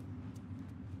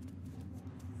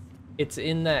 It's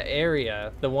in that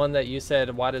area. The one that you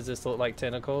said, why does this look like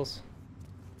tentacles?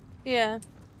 Yeah.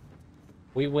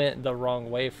 We went the wrong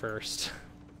way first.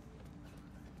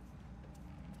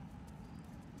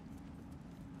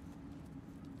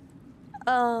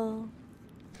 Oh.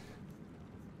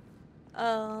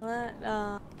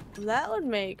 That would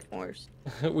make more sense.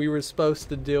 We were supposed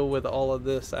to deal with all of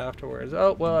this afterwards.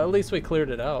 Oh, well, at least we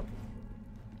cleared it out.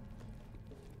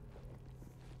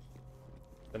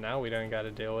 So now we don't got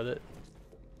to deal with it.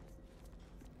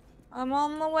 I'm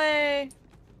on the way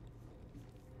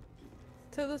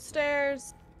to the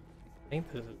stairs. I think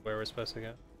this is where we're supposed to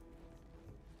go.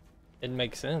 It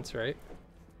makes sense, right?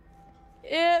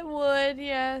 It would,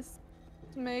 yes.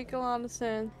 Make a lot of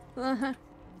sense. Alright,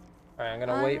 I'm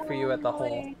gonna wait for you at the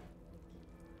hole.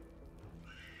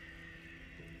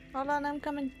 Hold on, I'm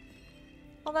coming.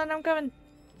 I'm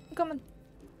coming.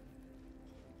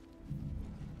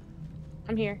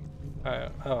 I'm here.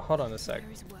 Alright, oh, hold on a sec.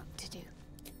 There is work to do.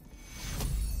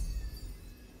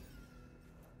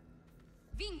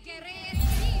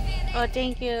 Oh,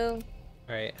 thank you.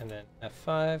 Alright, and then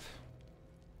F5.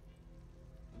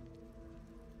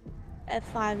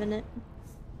 F5 in it.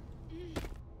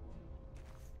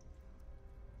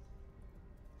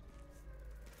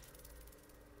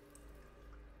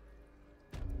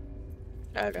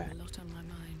 Okay. A lot on my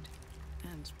mind.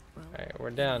 And, well, Alright, we're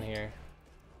down here.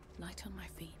 light on my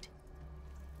feet.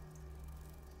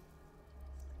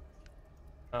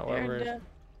 Not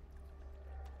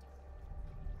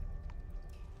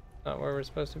where we're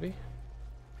supposed to be.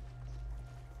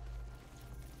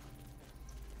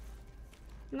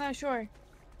 Not sure.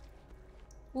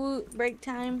 Woo, break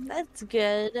time. That's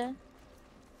good.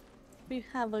 We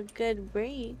have a good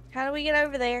break. How do we get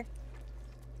over there?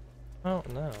 I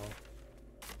don't know.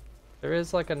 There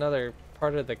is like another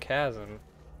part of the chasm.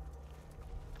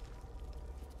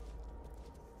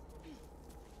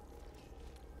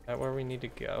 Is that where we need to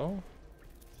go?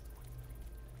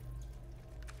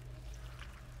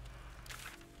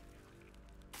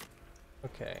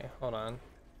 Okay, hold on.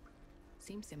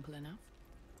 Seems simple enough.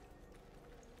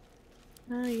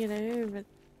 How do we get over?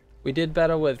 We did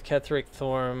battle with Ketheric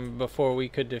Thorm. Before we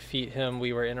could defeat him,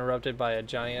 we were interrupted by a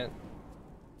giant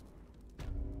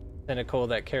tentacle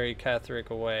that carried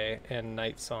Ketheric away and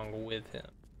Night Song with him.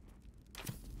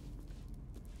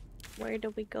 Where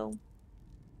do we go?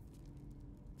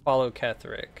 Follow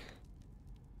Ketheric.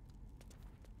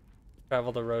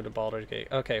 Travel the road to Baldur's Gate.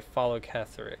 Okay, follow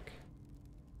Ketheric.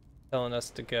 Telling us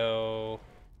to go...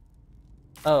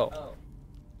 Oh.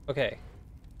 Okay.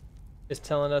 It's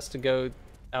telling us to go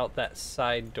out that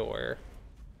side door.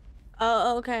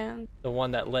 Oh, okay. The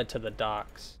one that led to the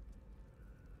docks.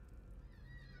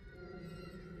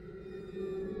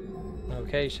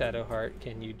 Okay, Shadowheart,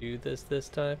 can you do this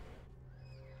time?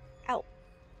 Ow.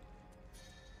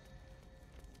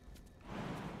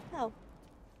 Oh.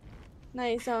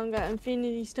 Nice song, got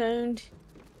Infinity Stoned.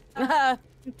 What's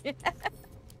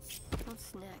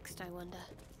next, I wonder?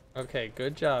 Okay,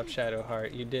 good job,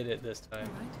 Shadowheart. You did it this time.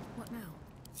 Alright, what now?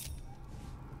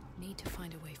 Need to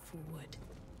find a way forward.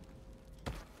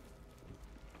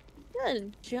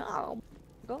 Good job.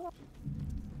 Go on.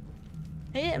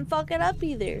 He didn't fuck it up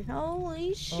either.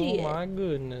 Holy shit. Oh my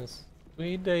goodness.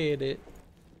 We did it.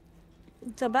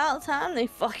 It's about time they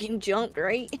fucking jumped,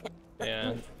 right?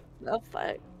 Yeah. The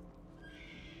fuck?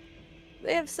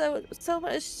 They have so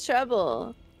much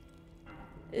trouble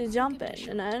jumping,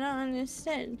 and I don't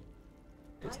understand.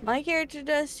 My character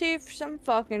does too for some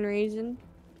fucking reason.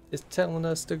 It's telling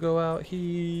us to go out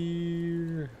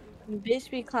here. Bitch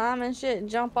be climbing shit,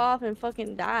 jump off, and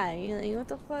fucking die. Like, what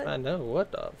the fuck? I know,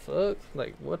 what the fuck?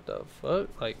 Like, what the fuck?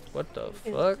 Like, what the It's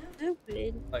fuck?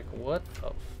 stupid. Like, what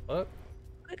the fuck?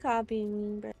 Quit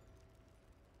copying me, bro.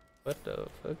 What the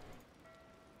fuck?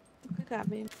 Quit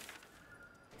copying me.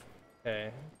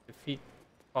 Okay. Defeat.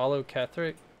 Follow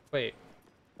Ketheric? Wait.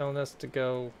 Telling us to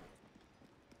go.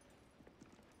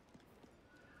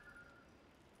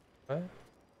 What?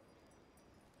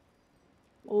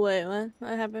 Wait, what?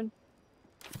 What happened?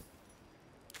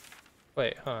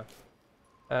 Wait, huh?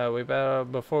 We better,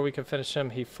 before we can finish him,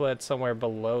 he fled somewhere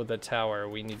below the tower.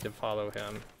 We need to follow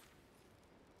him.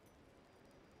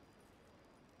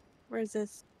 Where's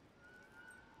this?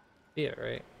 See it,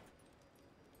 right?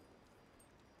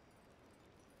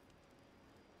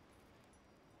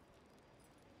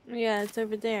 Yeah, it's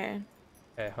over there.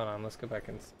 Okay, hold on. Let's go back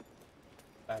and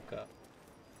back up.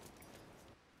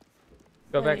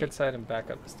 Go back inside and back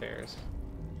up the stairs.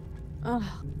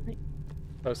 Oh,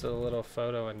 Posted a little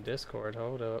photo in Discord.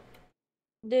 Hold up.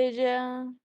 did ya?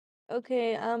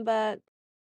 Okay, I'm back.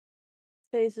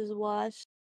 Face is washed.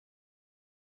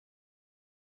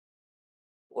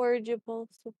 Where'd you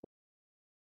post it?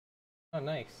 Oh,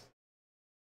 nice.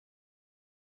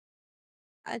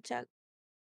 I checked.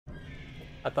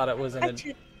 I thought it was in I a.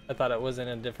 checked. I thought it was in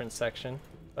a different section,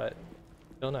 but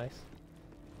still nice.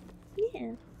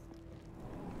 Yeah.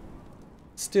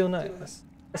 Still nice.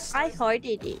 I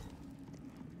hearted it.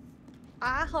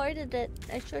 I hearted it.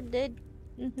 I sure did.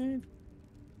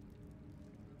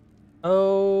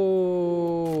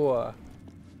 Oh,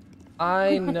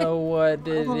 I know what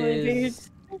it Only is.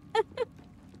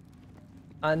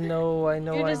 I know.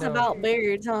 You're just about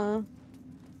birds, huh?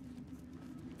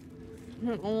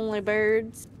 Only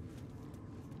birds.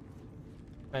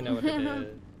 I know what it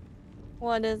is.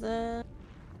 What is it?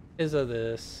 Is of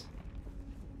this.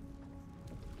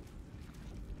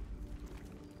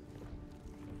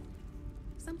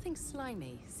 Something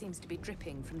slimy seems to be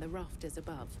dripping from the rafters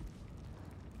above.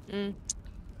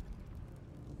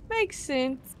 Makes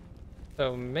sense.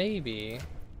 So maybe.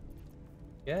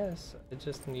 Yes, I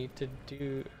just need to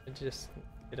do. Just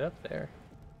get up there.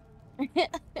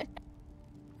 I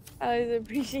always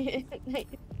appreciate it.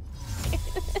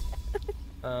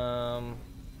 All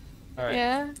right.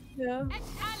 Yeah. All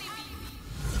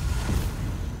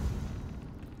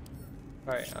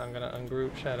right. I'm gonna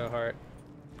ungroup Shadowheart.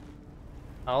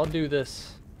 I'll do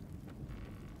this.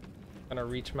 I'm gonna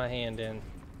reach my hand in.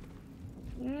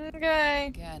 Okay.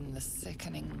 Again, the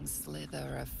sickening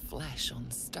slither of flesh on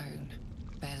stone,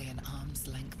 barely an arm's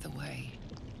length away.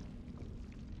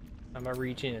 I'm gonna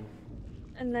reach in.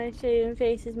 A nice shaven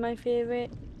face is my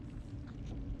favorite.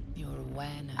 Your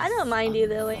awareness. I don't mind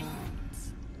either way.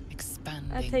 unfolds,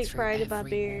 expanding I take through pride in my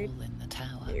every beard. wall in the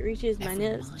tower. It reaches my every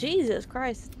nips. mind. Jesus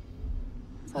Christ.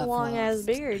 It's a Her long ass vast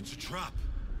beard. It's a trap.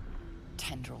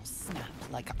 Tendrils snap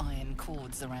like iron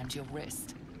cords around your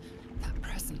wrist. That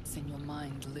presence in your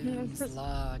mind looms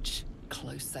large,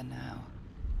 closer now.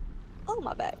 Oh,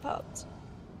 my back popped.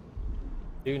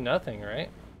 Do nothing, right?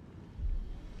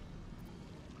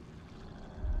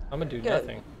 I'm gonna do Good.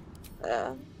 nothing.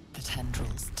 The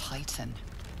tendrils tighten,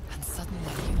 and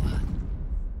suddenly you are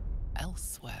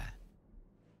elsewhere.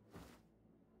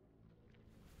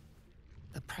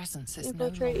 The presence is no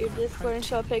Infiltrate your longer Discord and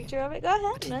show a approaching picture of it. Go ahead,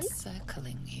 but man.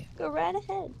 encircling you, Go right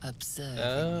ahead. observing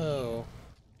Oh.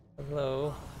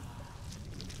 Hello.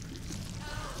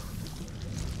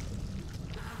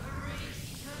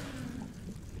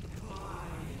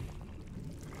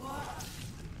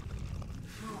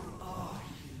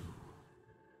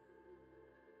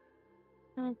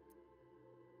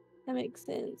 That makes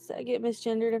sense. I get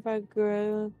misgendered if I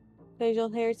grow facial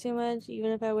hair too much,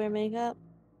 even if I wear makeup.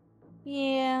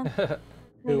 Yeah.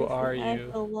 Who are I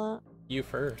you? feel that. You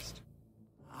first.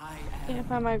 Can't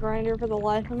find my grinder for the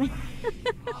life of me.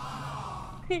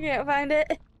 You can't find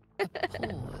it. A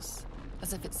pause,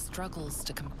 as if it struggles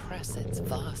to compress its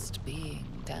vast being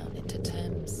down into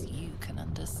terms you can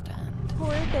understand.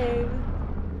 Poor thing.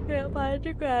 Can't find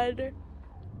your grinder.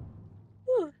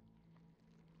 Whew.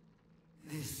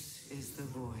 This is the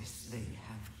voice they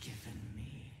have given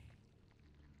me.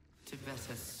 To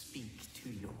better speak to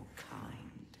your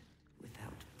kind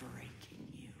without breaking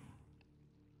you.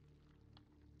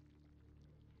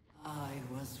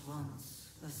 was once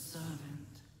a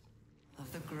servant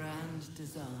of the grand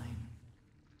design.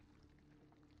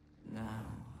 Now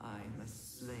I'm a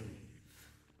slave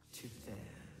to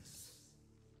theirs.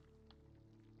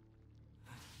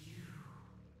 But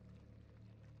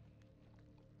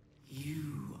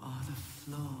you are the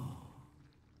flaw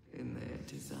in their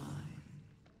design.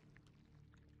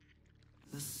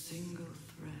 The single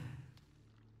thread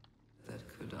that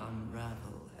could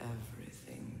unravel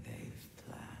everything they've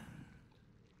planned.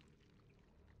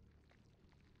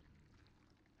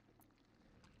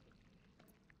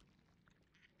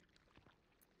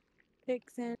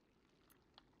 Vixen.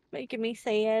 Making me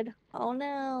sad. Oh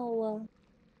no.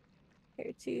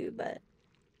 Here too, but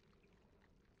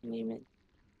I mean,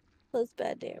 feels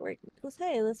bad day at work. Because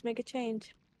hey, let's make a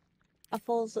change. I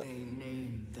falls They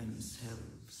named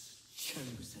themselves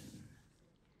Chosen.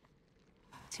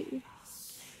 to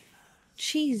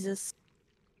Jesus.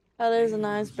 Oh, there's a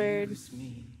nice bird. Use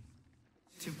me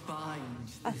to bind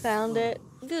I this found it.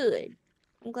 foe, Good.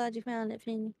 I'm glad you found it,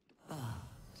 Finny. but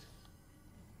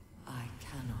I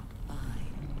cannot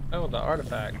bind. Oh, the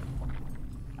artifact.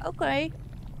 Okay.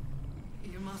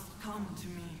 You must come to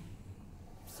me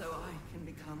so I can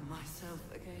become myself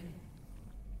again.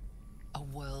 A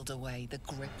world away, the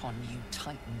grip on you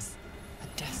tightens.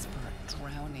 A desperate,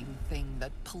 drowning thing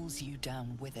that pulls you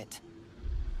down with it.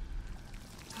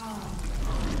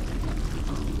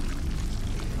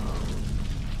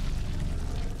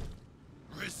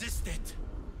 Resist it!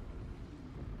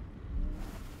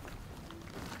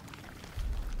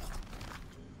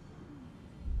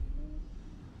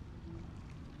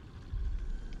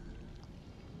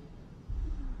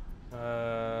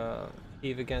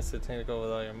 Heave against the tentacle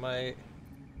with all your might.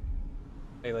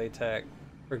 Melee attack.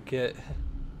 Forget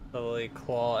the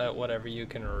claw at whatever you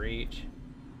can reach.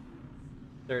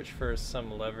 Search for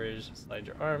some leverage. Slide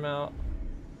your arm out.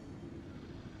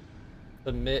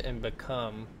 Submit and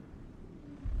become.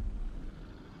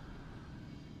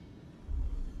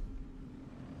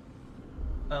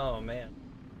 Oh man.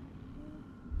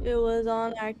 It was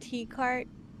on our tea cart.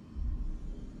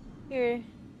 Here.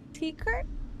 Tea cart?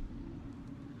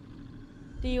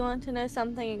 Do you want to know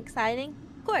something exciting?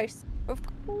 Of course. Of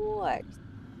course.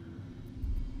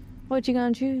 What you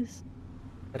gonna choose?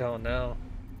 I don't know.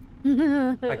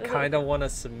 I kind of want to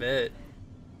submit.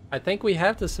 I think we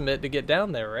have to submit to get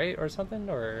down there, right? Or something?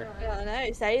 Or I don't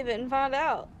know. Save it and find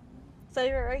out.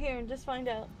 Save it right here and just find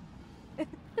out.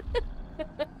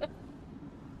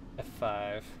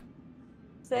 F5.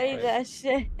 Save Okay. that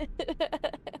shit.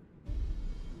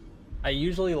 I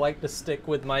usually like to stick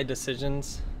with my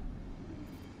decisions.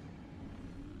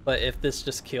 But if this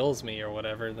just kills me or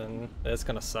whatever, then it's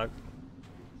gonna suck.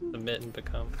 Submit and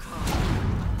become.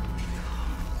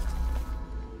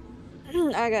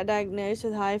 I got diagnosed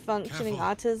with high functioning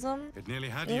Careful. autism. It nearly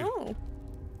had you. Oh.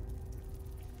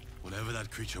 Whatever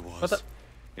that creature What was, the?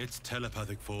 its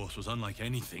telepathic force was unlike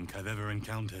anything I've ever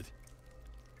encountered.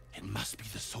 It must be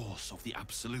the source of the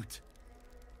Absolute.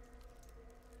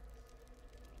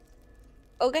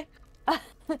 Okay.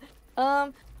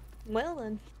 Well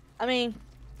then. I mean,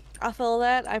 I feel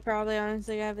that. I probably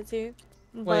honestly have it too.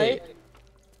 But Wait.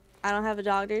 I don't have a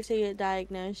doctor to get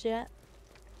diagnosed yet.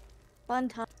 Fun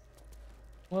time.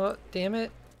 Well, damn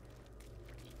it.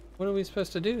 What are we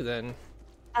supposed to do then?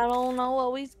 I don't know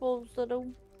what we supposed to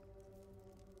do.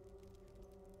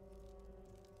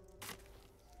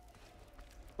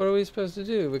 What are we supposed to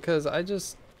do? Because it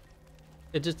just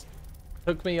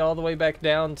took me all the way back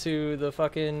down to the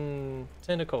fucking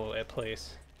tentacle at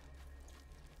place.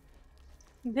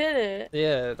 Did it?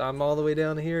 Yeah, I'm all the way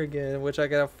down here again, which I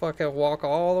gotta fucking walk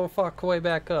all the fuck way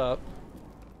back up.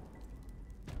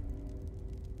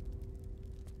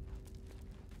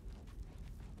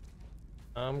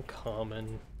 I'm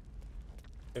coming.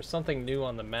 There's something new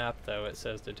on the map though, it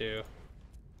says to do.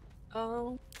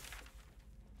 Oh.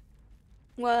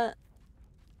 What?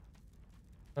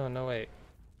 Oh, no, wait.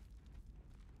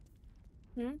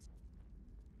 Hmm?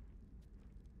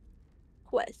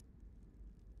 Quest.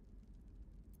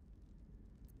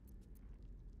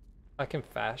 I can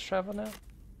fast travel now?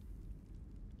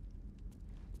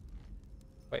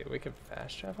 Wait, we can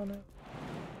fast travel now?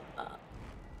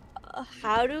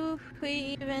 How do we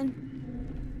even...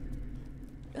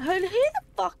 Who the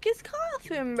fuck is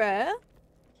Catherine, bro?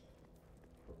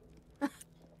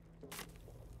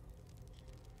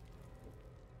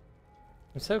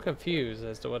 I'm so confused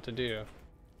as to what to do.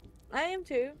 I am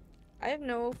too. I have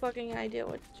no fucking idea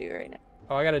what to do right now.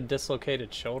 Oh, I got a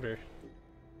dislocated shoulder.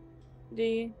 Do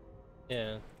you?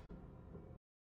 Yeah.